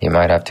 you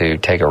might have to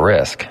take a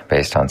risk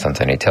based on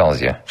something he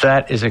tells you.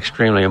 That is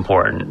extremely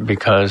important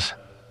because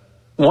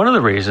one of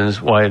the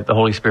reasons why the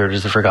Holy Spirit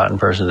is the forgotten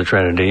person of the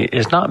Trinity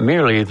is not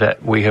merely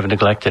that we have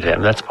neglected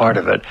him. That's part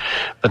of it.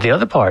 But the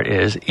other part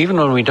is, even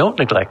when we don't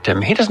neglect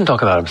him, he doesn't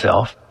talk about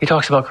himself. He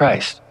talks about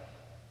Christ.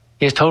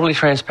 He is totally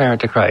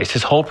transparent to Christ.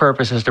 His whole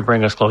purpose is to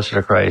bring us closer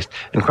to Christ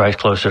and Christ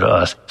closer to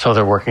us. So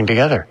they're working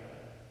together.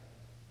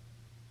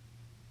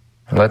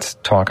 Let's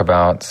talk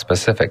about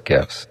specific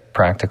gifts,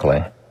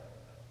 practically.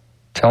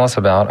 Tell us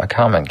about a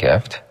common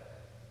gift,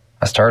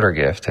 a starter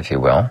gift, if you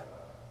will,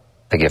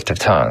 the gift of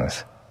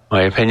tongues.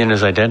 My opinion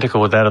is identical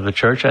with that of the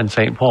Church and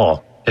St.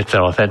 Paul. It's an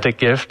authentic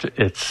gift.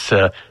 It's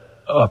a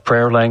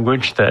prayer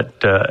language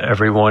that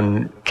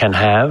everyone can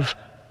have.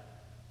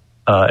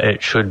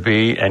 It should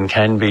be and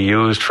can be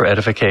used for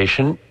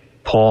edification.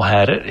 Paul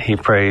had it. He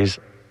prays,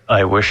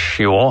 I wish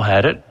you all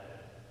had it.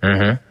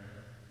 Mm-hmm.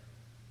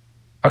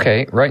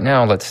 Okay, right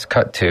now let's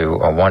cut to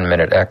a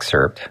 1-minute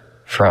excerpt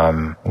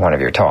from one of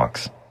your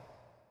talks.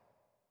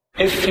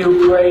 If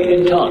you pray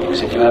in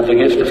tongues, if you have the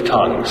gift of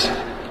tongues,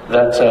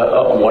 that's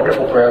a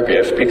wonderful prayer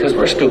gift because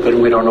we're stupid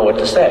and we don't know what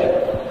to say.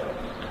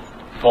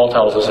 Paul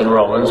tells us in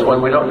Romans,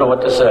 when we don't know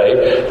what to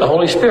say, the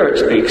Holy Spirit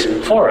speaks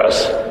for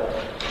us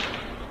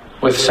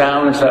with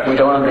sounds that we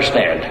don't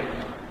understand,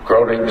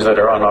 groanings that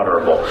are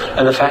unutterable.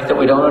 And the fact that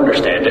we don't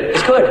understand it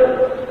is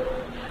good.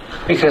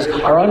 Because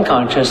our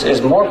unconscious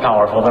is more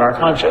powerful than our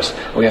conscious.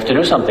 We have to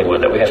do something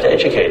with it. We have to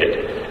educate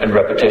it. And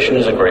repetition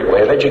is a great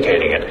way of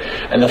educating it.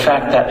 And the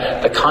fact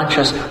that the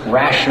conscious,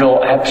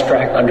 rational,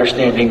 abstract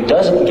understanding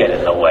doesn't get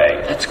in the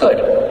way, that's good.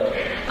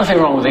 Nothing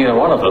wrong with either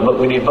one of them, but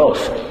we need both.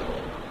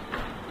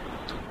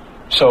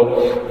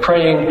 So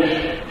praying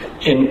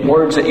in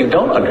words that you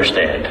don't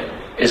understand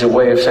is a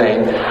way of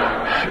saying,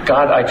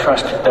 God, I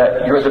trust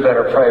that you're the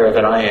better prayer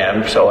than I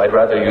am, so I'd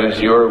rather use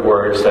your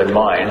words than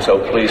mine, so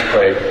please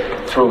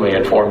pray through me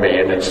and for me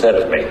and instead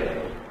of me.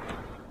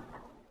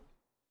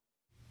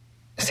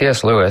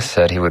 C.S. Lewis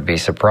said he would be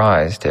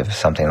surprised if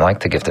something like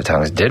the gift of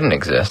tongues didn't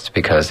exist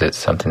because it's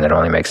something that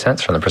only makes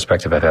sense from the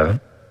perspective of heaven.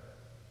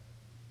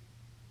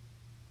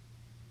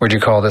 Would you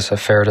call this a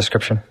fair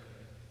description?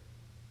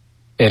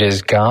 It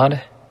is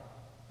God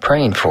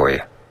praying for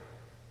you.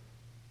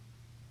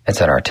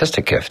 It's an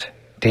artistic gift,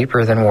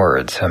 deeper than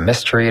words, a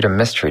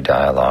mystery-to-mystery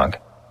dialogue.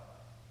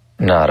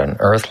 Not an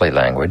earthly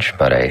language,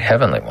 but a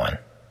heavenly one,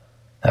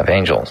 of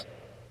angels.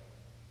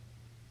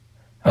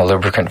 A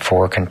lubricant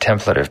for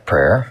contemplative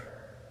prayer.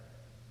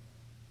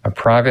 A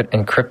private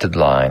encrypted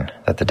line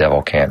that the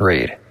devil can't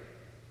read.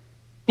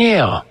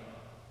 Yeah,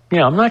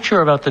 I'm not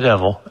sure about the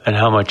devil and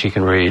how much he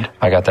can read.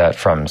 I got that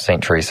from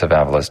St. Teresa of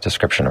Avila's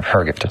description of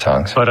her gift of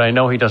tongues. But I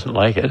know he doesn't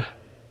like it.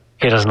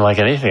 He doesn't like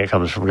anything that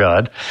comes from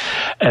God.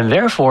 And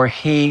therefore,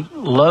 he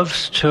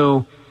loves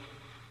to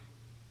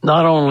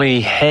not only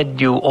head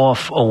you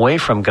off away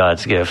from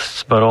God's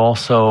gifts, but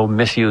also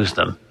misuse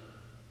them.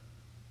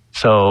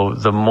 So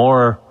the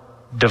more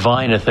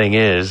divine a thing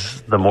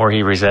is, the more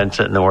he resents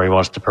it and the more he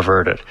wants to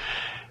pervert it,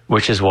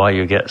 which is why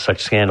you get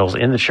such scandals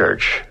in the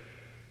church.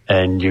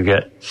 And you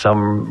get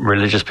some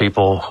religious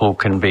people who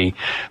can be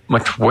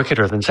much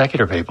wickeder than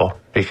secular people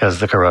because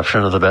the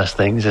corruption of the best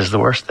things is the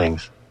worst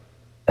things.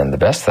 And the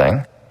best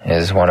thing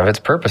is one of its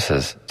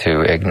purposes,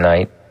 to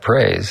ignite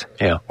praise,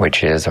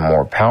 which is a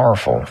more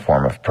powerful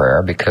form of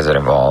prayer because it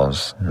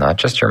involves not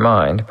just your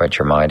mind, but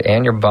your mind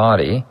and your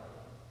body.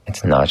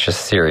 It's not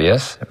just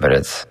serious, but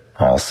it's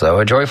also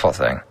a joyful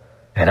thing,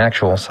 an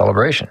actual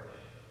celebration.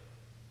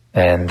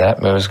 And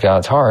that moves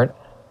God's heart.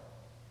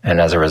 And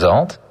as a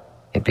result,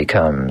 it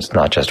becomes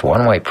not just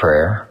one-way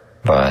prayer,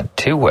 but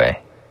two-way.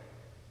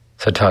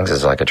 So tongues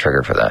is like a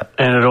trigger for that.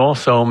 And it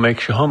also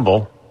makes you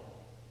humble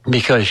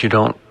because you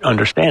don't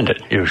understand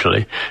it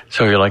usually.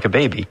 So you're like a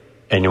baby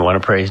and you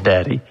want to praise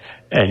daddy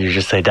and you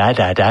just say da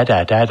da da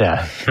da da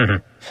da.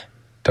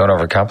 Don't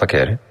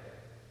overcomplicate it.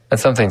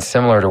 That's something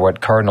similar to what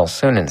Cardinal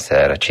Sunan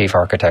said, a chief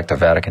architect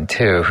of Vatican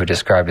II, who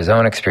described his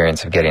own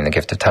experience of getting the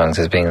gift of tongues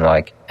as being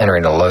like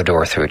entering a low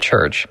door through a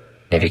church.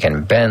 If you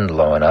can bend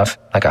low enough,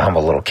 like a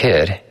humble little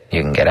kid,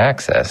 you can get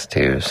access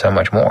to so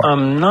much more.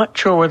 I'm not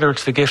sure whether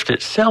it's the gift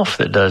itself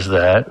that does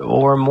that,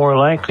 or more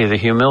likely the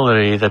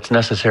humility that's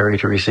necessary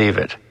to receive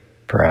it.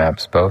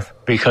 Perhaps both.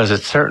 Because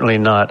it's certainly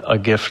not a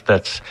gift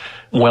that's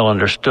well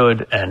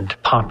understood and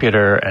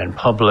popular and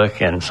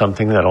public and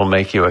something that'll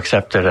make you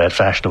accepted at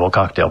fashionable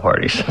cocktail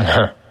parties.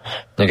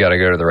 You gotta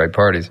go to the right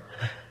parties.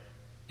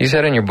 You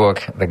said in your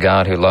book, The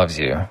God Who Loves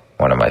You,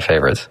 one of my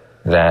favorites,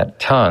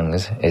 that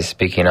tongues is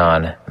speaking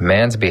on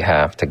man's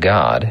behalf to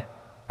God,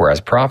 whereas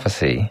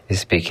prophecy is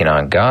speaking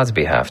on God's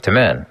behalf to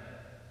men.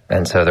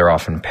 And so they're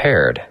often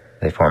paired.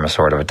 They form a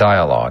sort of a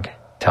dialogue.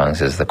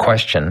 Tongues is the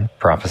question,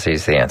 prophecy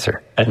is the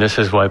answer. And this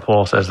is why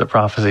Paul says that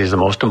prophecy is the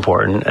most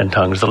important and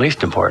tongues the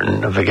least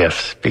important of the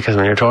gifts. Because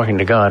when you're talking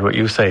to God, what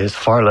you say is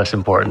far less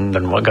important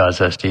than what God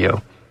says to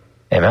you.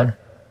 Amen.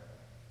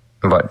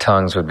 But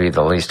tongues would be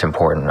the least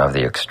important of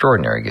the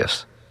extraordinary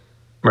gifts.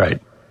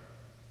 Right.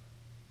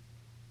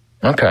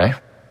 Okay.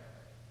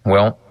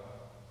 Well,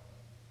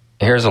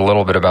 here's a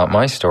little bit about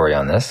my story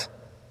on this.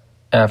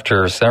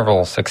 After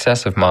several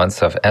successive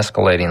months of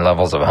escalating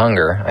levels of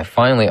hunger, I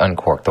finally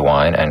uncorked the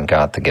wine and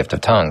got the gift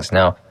of tongues.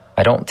 Now,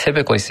 I don't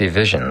typically see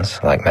visions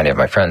like many of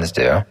my friends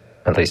do,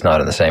 at least not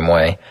in the same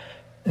way.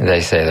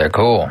 They say they're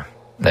cool.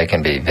 They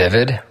can be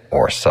vivid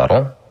or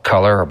subtle,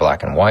 color or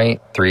black and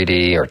white,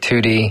 3D or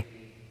 2D,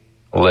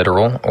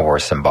 literal or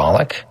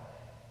symbolic,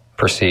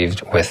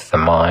 perceived with the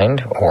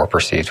mind or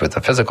perceived with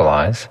the physical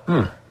eyes,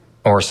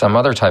 or some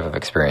other type of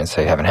experience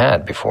they haven't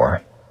had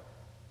before.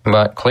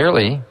 But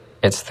clearly,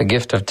 it's the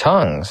gift of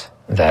tongues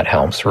that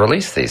helps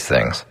release these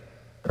things.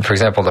 For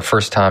example, the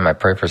first time I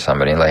pray for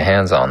somebody and lay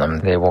hands on them,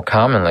 they will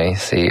commonly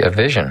see a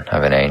vision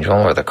of an angel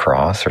or the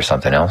cross or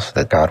something else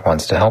that God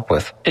wants to help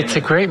with. It's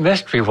a great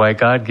mystery why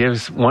God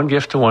gives one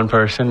gift to one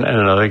person and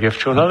another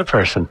gift to another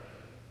person.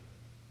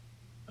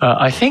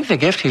 I think the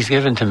gift he's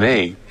given to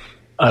me,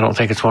 I don't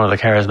think it's one of the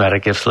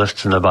charismatic gifts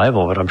lists in the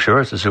Bible, but I'm sure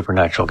it's a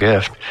supernatural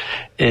gift,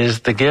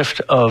 is the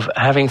gift of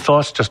having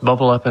thoughts just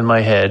bubble up in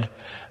my head.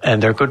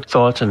 And they're good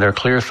thoughts and they're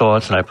clear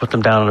thoughts, and I put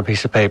them down on a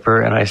piece of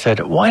paper and I said,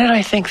 why did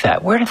I think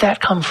that? Where did that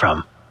come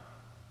from?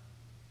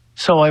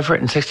 So I've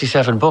written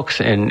 67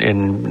 books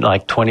in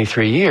like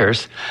 23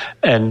 years,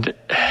 and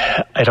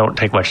I don't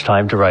take much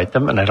time to write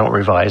them and I don't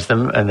revise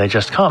them, and they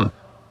just come.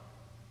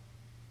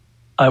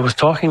 I was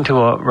talking to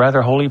a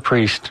rather holy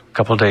priest a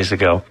couple of days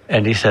ago,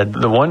 and he said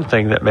the one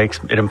thing that makes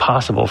it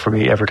impossible for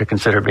me ever to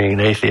consider being an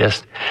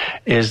atheist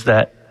is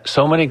that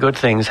so many good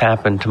things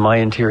happen to my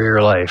interior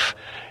life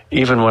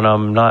even when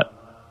I'm not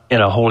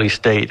in a holy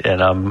state and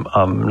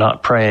I'm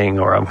not praying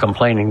or I'm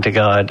complaining to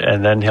God,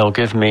 and then he'll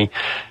give me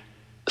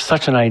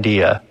such an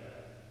idea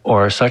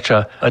or such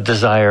a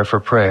desire for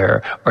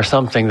prayer or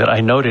something that I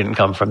know didn't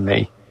come from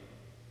me.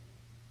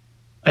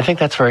 I think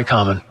that's very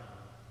common.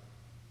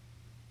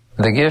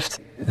 The gift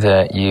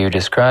that you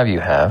describe you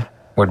have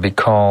would be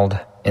called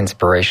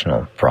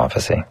inspirational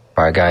prophecy,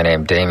 by a guy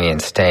named Damien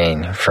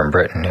Stain from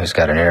Britain, who's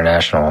got an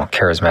international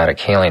charismatic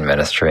healing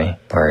ministry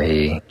where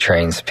he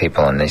trains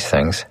people in these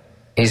things.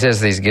 He says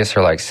these gifts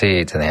are like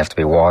seeds and they have to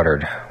be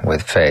watered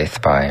with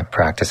faith by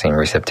practicing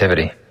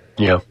receptivity.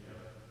 Yeah.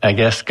 I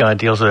guess God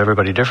deals with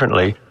everybody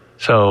differently.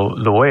 So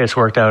the way it's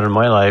worked out in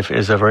my life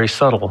is a very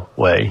subtle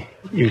way.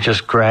 You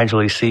just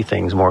gradually see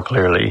things more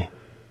clearly,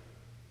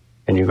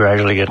 and you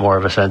gradually get more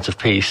of a sense of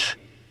peace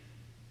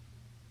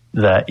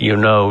that you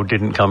know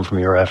didn't come from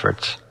your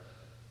efforts.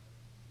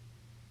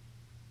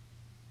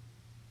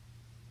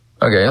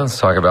 Okay, let's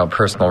talk about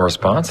personal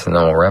response, and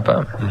then we'll wrap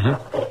up.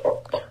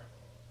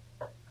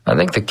 I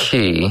think the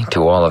key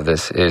to all of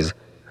this is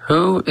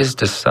who is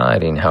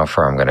deciding how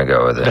far I'm going to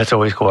go with it. That's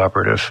always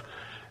cooperative,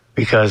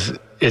 because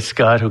it's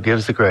God who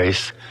gives the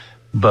grace,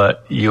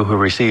 but you who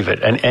receive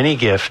it. And any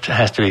gift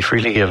has to be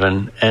freely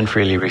given and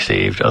freely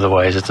received.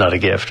 Otherwise, it's not a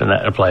gift, and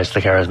that applies to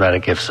the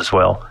charismatic gifts as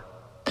well.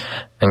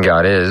 And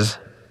God is,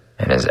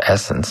 in his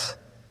essence,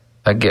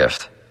 a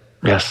gift.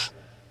 Yes.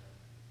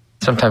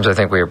 Sometimes I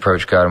think we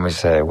approach God and we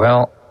say,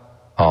 well,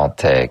 I'll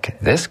take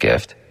this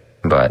gift,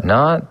 but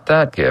not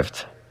that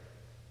gift.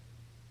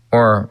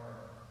 Or,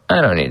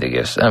 I don't need the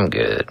gifts, I'm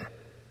good.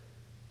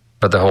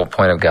 But the whole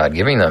point of God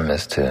giving them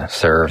is to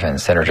serve and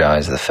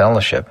synergize the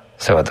fellowship.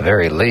 So at the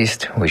very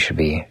least, we should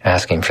be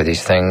asking for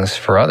these things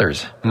for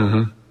others.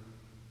 And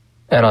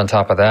on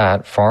top of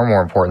that, far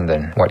more important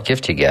than what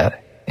gift you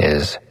get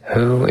is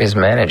who is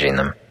managing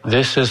them.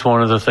 This is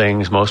one of the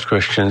things most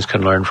Christians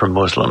can learn from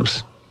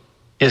Muslims.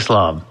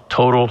 Islam,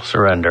 total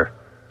surrender,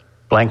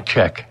 blank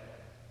check,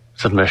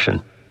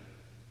 submission.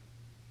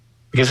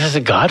 Because this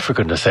is God, for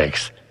goodness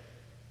sakes.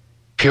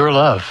 Pure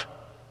love.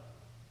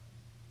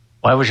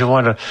 Why would you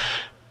want to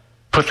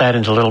put that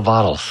into little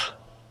bottles?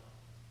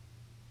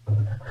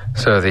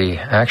 So the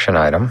action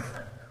item,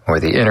 or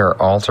the inner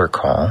altar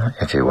call,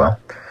 if you will,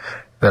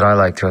 that I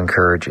like to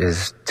encourage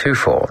is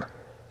twofold.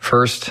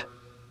 First,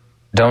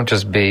 don't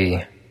just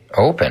be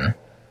open,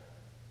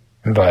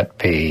 but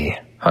be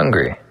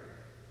hungry.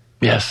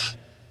 Yes.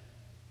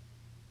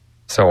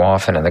 So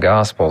often in the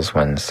Gospels,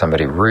 when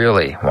somebody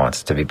really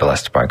wants to be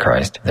blessed by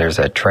Christ, there's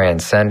a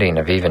transcending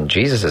of even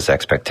Jesus'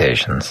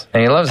 expectations.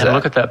 And he loves that. And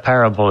look at that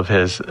parable of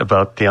his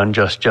about the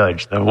unjust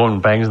judge. The woman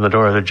bangs on the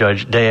door of the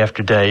judge day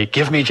after day,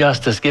 give me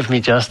justice, give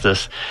me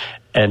justice.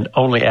 And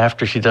only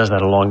after she does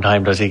that a long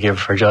time does he give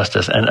her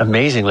justice. And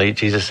amazingly,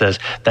 Jesus says,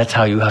 that's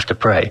how you have to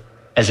pray.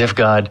 As if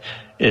God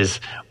is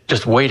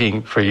just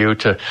waiting for you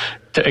to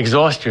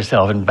exhaust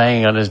yourself and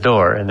banging on his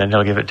door, and then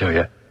he'll give it to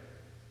you.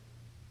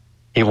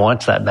 He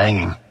wants that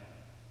banging.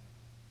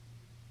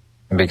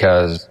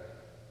 Because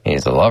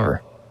he's a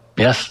lover.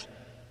 Yes.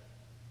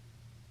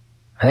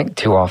 I think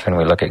too often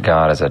we look at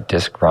God as a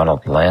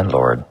disgruntled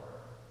landlord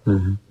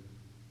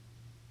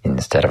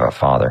instead of a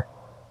father.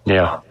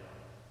 Yeah.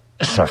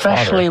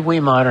 Especially we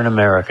modern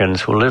Americans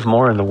who live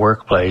more in the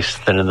workplace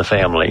than in the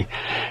family.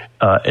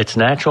 It's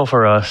natural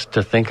for us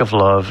to think of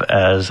love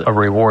as a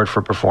reward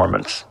for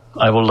performance.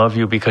 I will love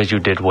you because you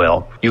did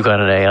well. You got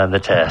an A on the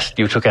test.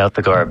 You took out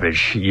the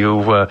garbage. You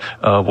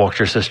walked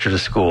your sister to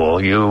school.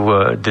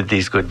 You did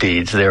these good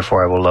deeds.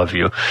 Therefore, I will love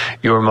you.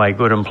 You are my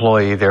good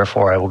employee.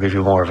 Therefore, I will give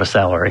you more of a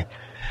salary.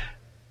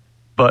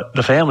 But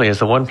the family is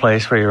the one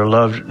place where you're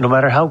loved no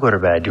matter how good or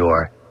bad you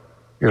are.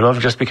 You're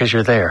loved just because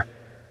you're there.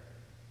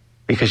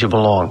 Because you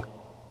belong.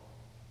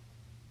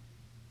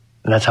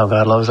 And that's how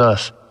God loves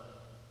us.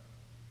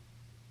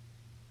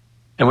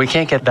 And we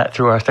can't get that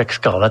through our thick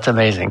skull. That's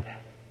amazing.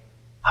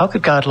 How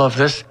could God love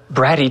this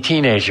bratty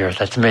teenager?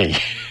 That's me.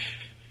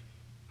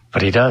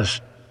 But he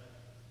does.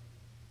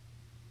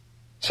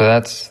 So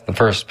that's the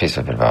first piece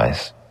of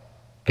advice.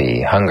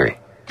 Be hungry.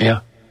 Yeah.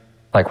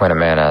 Like when a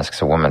man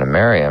asks a woman to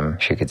marry him,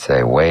 she could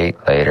say, wait,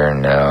 later,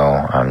 no,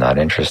 I'm not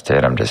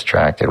interested, I'm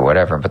distracted,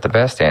 whatever. But the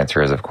best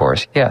answer is, of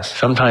course, yes.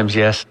 Sometimes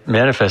yes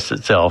manifests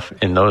itself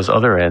in those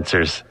other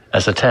answers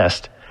as a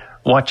test.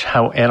 Watch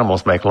how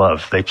animals make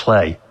love. They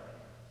play.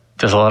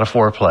 There's a lot of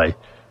foreplay.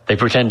 They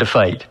pretend to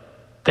fight.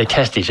 They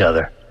test each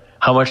other.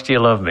 How much do you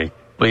love me?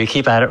 Will you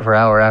keep at it for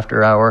hour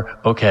after hour?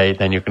 Okay,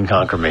 then you can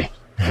conquer me.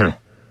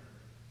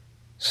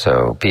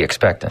 So be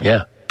expectant.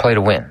 Yeah. Play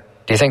to win.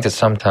 Do you think that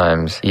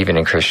sometimes, even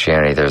in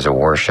Christianity, there's a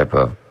worship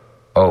of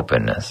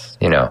openness?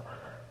 You know,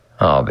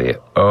 I'll be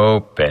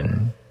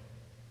open.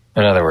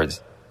 In other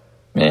words,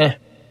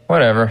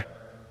 whatever.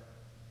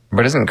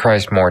 But isn't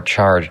Christ more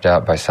charged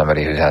out by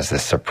somebody who has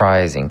this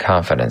surprising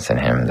confidence in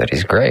him that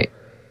he's great?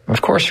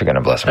 Of course you're going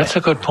to bless me. That's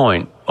a good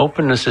point.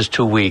 Openness is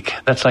too weak.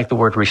 That's like the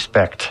word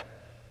respect.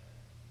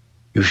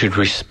 You should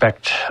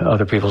respect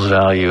other people's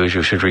values.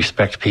 You should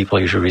respect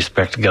people. You should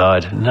respect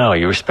God. No,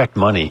 you respect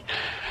money.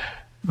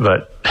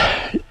 But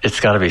it's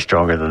got to be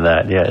stronger than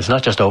that. Yeah, it's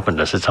not just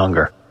openness, it's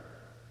hunger.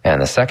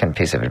 And the second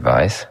piece of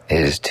advice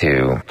is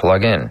to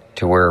plug in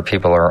to where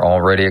people are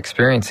already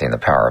experiencing the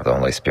power of the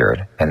Holy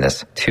Spirit and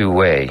this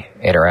two-way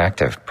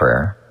interactive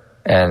prayer.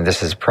 And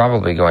this is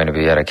probably going to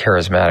be at a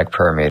charismatic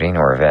prayer meeting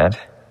or event.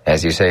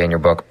 As you say in your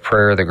book,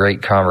 Prayer, the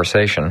Great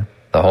Conversation,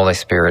 the Holy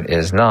Spirit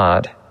is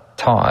not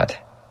taught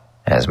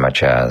as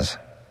much as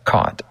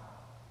caught.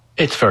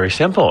 It's very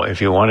simple.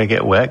 If you want to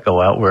get wet, go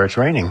out where it's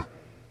raining.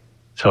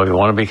 So if you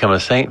want to become a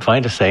saint,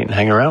 find a saint and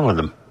hang around with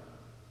them.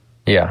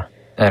 Yeah,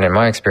 and in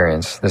my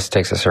experience, this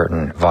takes a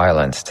certain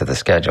violence to the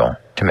schedule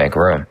to make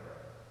room.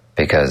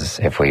 Because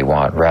if we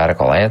want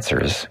radical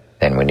answers,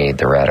 then we need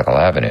the radical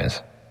avenues.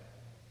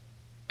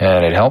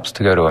 And it helps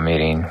to go to a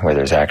meeting where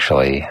there's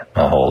actually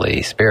a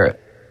Holy Spirit.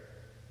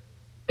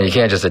 You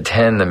can't just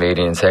attend the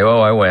meeting and say, oh,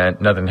 I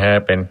went, nothing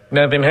happened.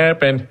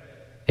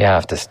 You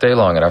have to stay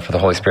long enough for the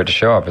Holy Spirit to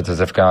show up. It's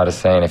as if God is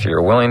saying, if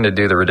you're willing to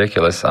do the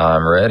ridiculous,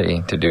 I'm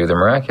ready to do the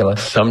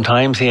miraculous.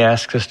 Sometimes he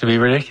asks us to be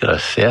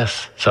ridiculous,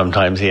 yes.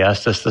 Sometimes he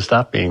asks us to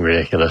stop being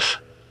ridiculous.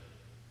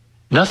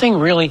 Nothing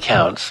really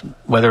counts,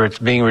 whether it's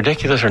being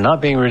ridiculous or not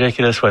being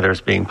ridiculous, whether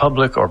it's being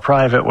public or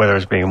private, whether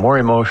it's being more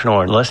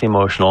emotional or less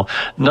emotional.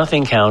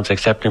 Nothing counts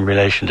except in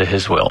relation to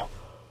his will.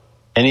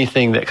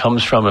 Anything that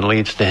comes from and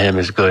leads to him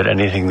is good.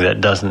 Anything that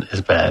doesn't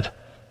is bad.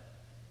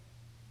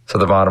 So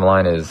the bottom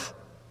line is,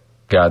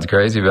 God's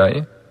crazy about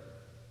you.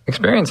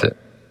 Experience it.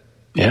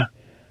 Yeah.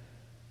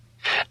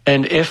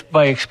 And if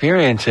by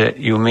experience it,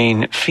 you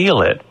mean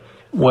feel it,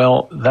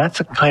 well, that's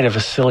a kind of a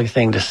silly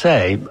thing to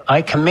say.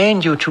 I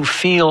command you to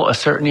feel a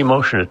certain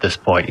emotion at this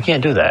point. You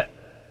can't do that.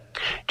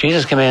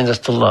 Jesus commands us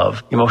to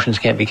love. Emotions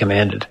can't be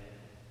commanded.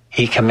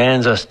 He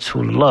commands us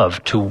to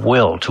love, to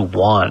will, to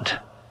want.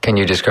 Can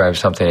you describe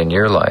something in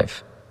your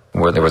life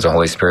where there was a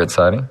Holy Spirit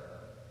sighting?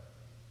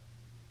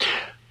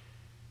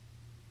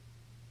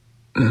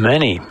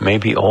 Many,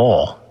 maybe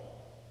all.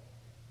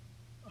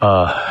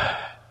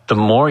 The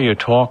more you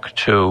talk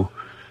to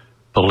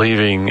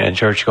believing and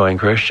church-going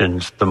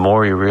Christians, the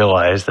more you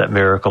realize that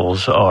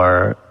miracles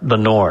are the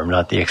norm,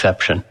 not the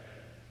exception.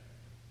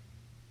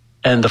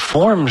 And the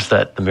forms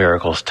that the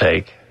miracles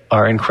take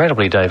are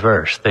incredibly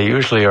diverse. They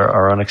usually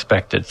are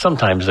unexpected.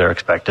 Sometimes they're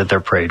expected, they're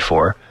prayed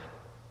for.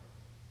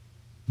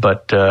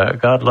 But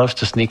God loves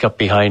to sneak up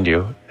behind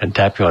you and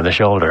tap you on the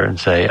shoulder and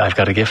say, I've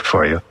got a gift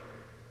for you.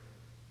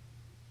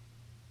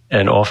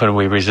 And often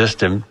we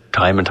resist him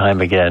time and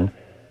time again.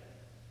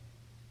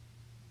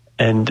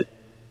 And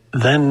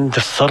then the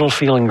subtle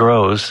feeling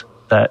grows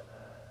that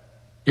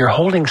you're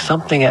holding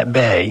something at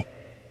bay.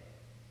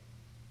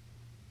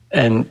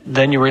 And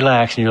then you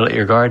relax and you let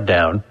your guard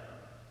down.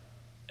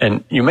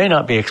 And you may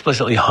not be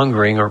explicitly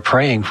hungering or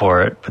praying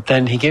for it, but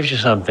then he gives you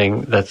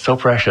something that's so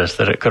precious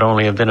that it could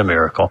only have been a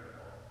miracle.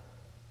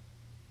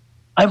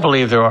 I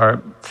believe there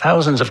are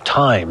thousands of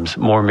times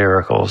more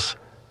miracles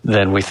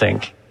than we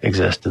think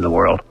exist in the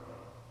world,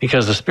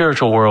 because the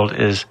spiritual world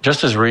is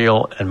just as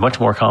real and much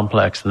more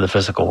complex than the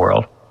physical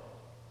world.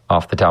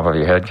 Off the top of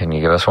your head, can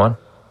you give us one?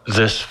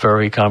 This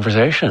very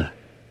conversation.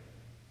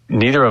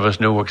 Neither of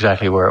us knew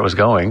exactly where it was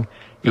going.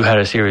 You had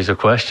a series of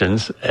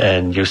questions,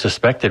 and you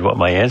suspected what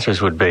my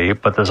answers would be,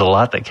 but there's a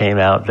lot that came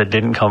out that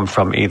didn't come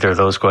from either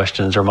those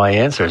questions or my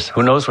answers.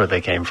 Who knows where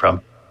they came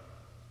from?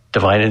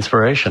 Divine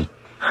inspiration.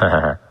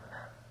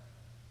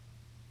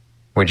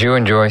 Would you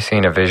enjoy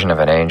seeing a vision of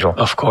an angel?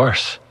 Of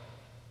course.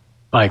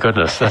 My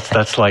goodness,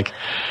 that's like,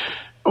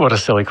 what a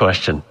silly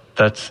question.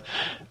 That's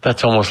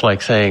almost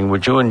like saying,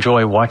 would you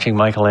enjoy watching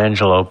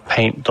Michelangelo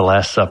paint The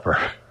Last Supper?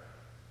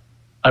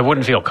 I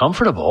wouldn't feel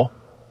comfortable,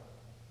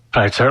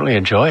 but I'd certainly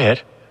enjoy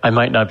it. I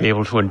might not be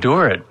able to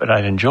endure it, but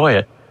I'd enjoy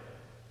it.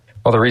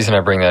 Well, the reason I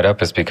bring that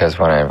up is because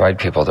when I invite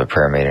people to a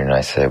prayer meeting and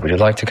I say, would you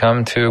like to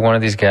come to one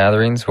of these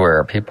gatherings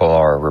where people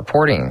are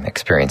reporting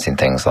experiencing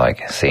things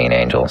like seeing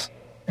angels?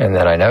 And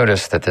then I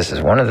notice that this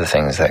is one of the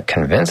things that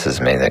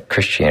convinces me that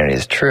Christianity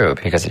is true,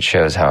 because it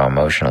shows how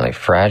emotionally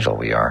fragile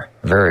we are.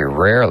 Very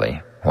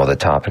rarely will the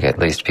topic at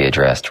least be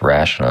addressed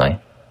rationally.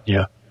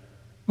 Yeah.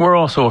 We're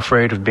also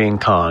afraid of being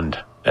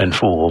conned and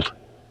fooled.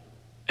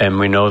 And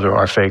we know there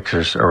are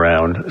fakers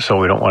around, so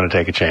we don't want to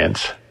take a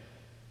chance.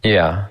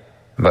 Yeah,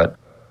 but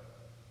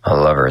a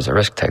lover is a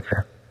risk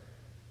taker.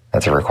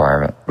 That's a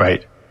requirement.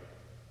 Right.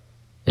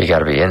 You got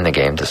to be in the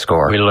game to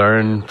score. We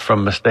learn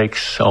from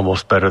mistakes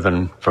almost better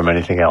than from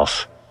anything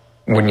else.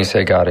 Wouldn't you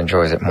say God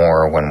enjoys it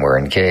more when we're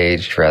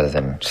engaged rather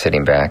than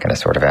sitting back in a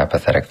sort of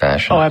apathetic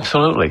fashion? Oh,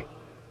 absolutely.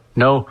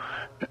 No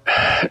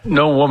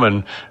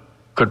woman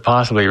could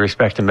possibly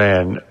respect a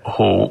man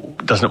who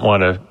doesn't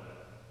want to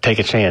take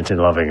a chance in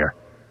loving her.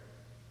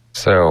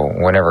 So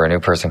whenever a new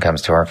person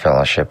comes to our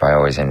fellowship, I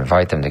always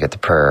invite them to get the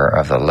prayer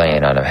of the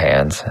laying on of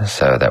hands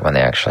so that when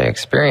they actually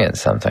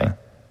experience something,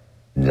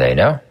 they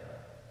know.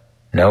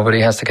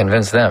 Nobody has to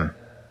convince them.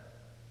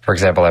 For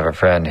example, I have a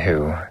friend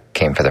who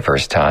came for the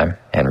first time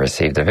and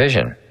received a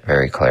vision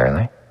very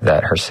clearly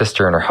that her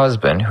sister and her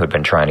husband, who had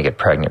been trying to get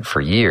pregnant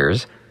for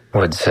years,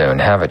 would soon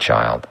have a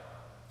child.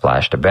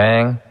 Flash to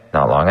bang,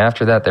 not long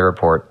after that they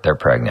report they're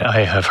pregnant.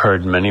 I have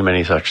heard many,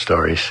 many such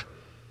stories.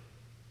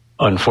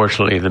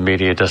 Unfortunately, the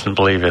media doesn't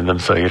believe in them,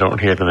 so you don't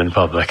hear them in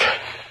public.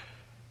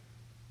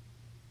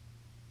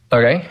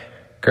 Okay,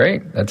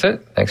 great. That's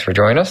it. Thanks for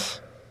joining us.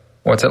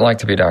 What's it like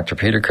to be Dr.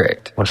 Peter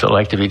Kreeft? What's it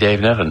like to be Dave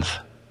Nevins?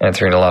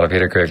 Answering a lot of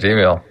Peter Kreeft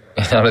email.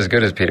 You're not as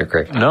good as Peter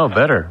Kreeft. No,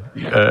 better.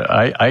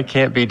 I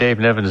can't be Dave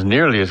Nevins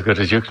nearly as good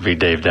as you can be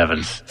Dave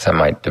Nevins. Some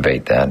might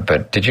debate that,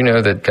 but did you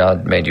know that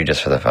God made you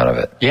just for the fun of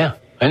it? Yeah,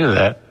 I knew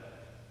that.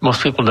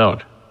 Most people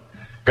don't.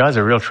 God's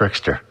a real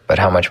trickster. But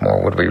how much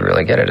more would we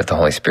really get it if the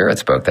Holy Spirit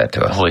spoke that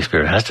to us? The Holy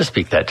Spirit has to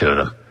speak that to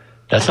them.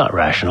 That's not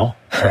rational.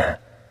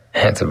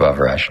 It's above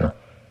rational.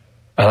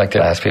 I like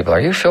to ask people,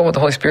 are you filled with the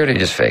Holy Spirit or are you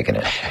just faking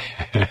it?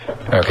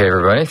 Okay,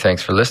 everybody,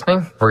 thanks for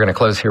listening. We're going to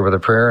close here with a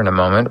prayer in a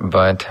moment,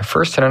 but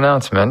first an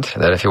announcement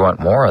that if you want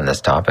more on this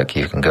topic,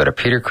 you can go to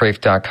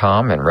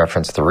peterkreeft.com and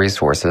reference the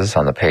resources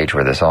on the page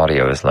where this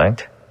audio is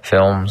linked.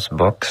 Films,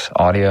 books,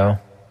 audio.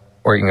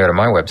 Or you can go to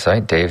my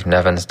website,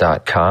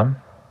 davenevins.com,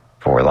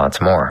 for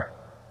lots more.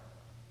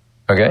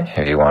 Okay,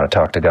 if you want to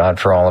talk to God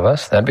for all of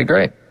us, that'd be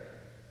great.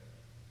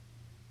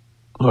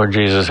 Lord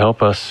Jesus,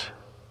 help us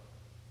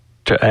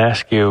to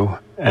ask you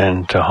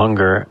and to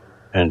hunger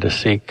and to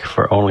seek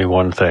for only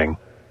one thing,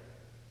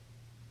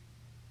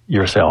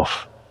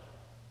 yourself.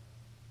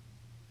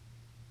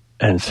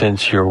 And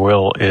since your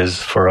will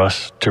is for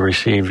us to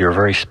receive your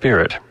very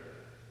Spirit,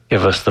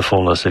 give us the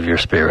fullness of your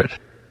Spirit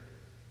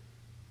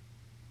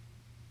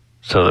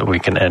so that we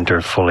can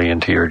enter fully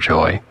into your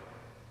joy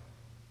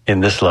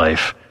in this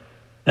life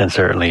and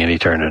certainly in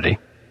eternity.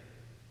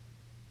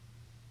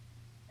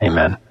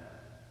 Amen.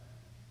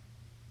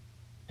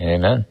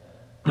 Amen.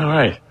 All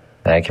right.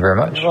 Thank you very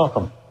much. You're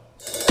welcome.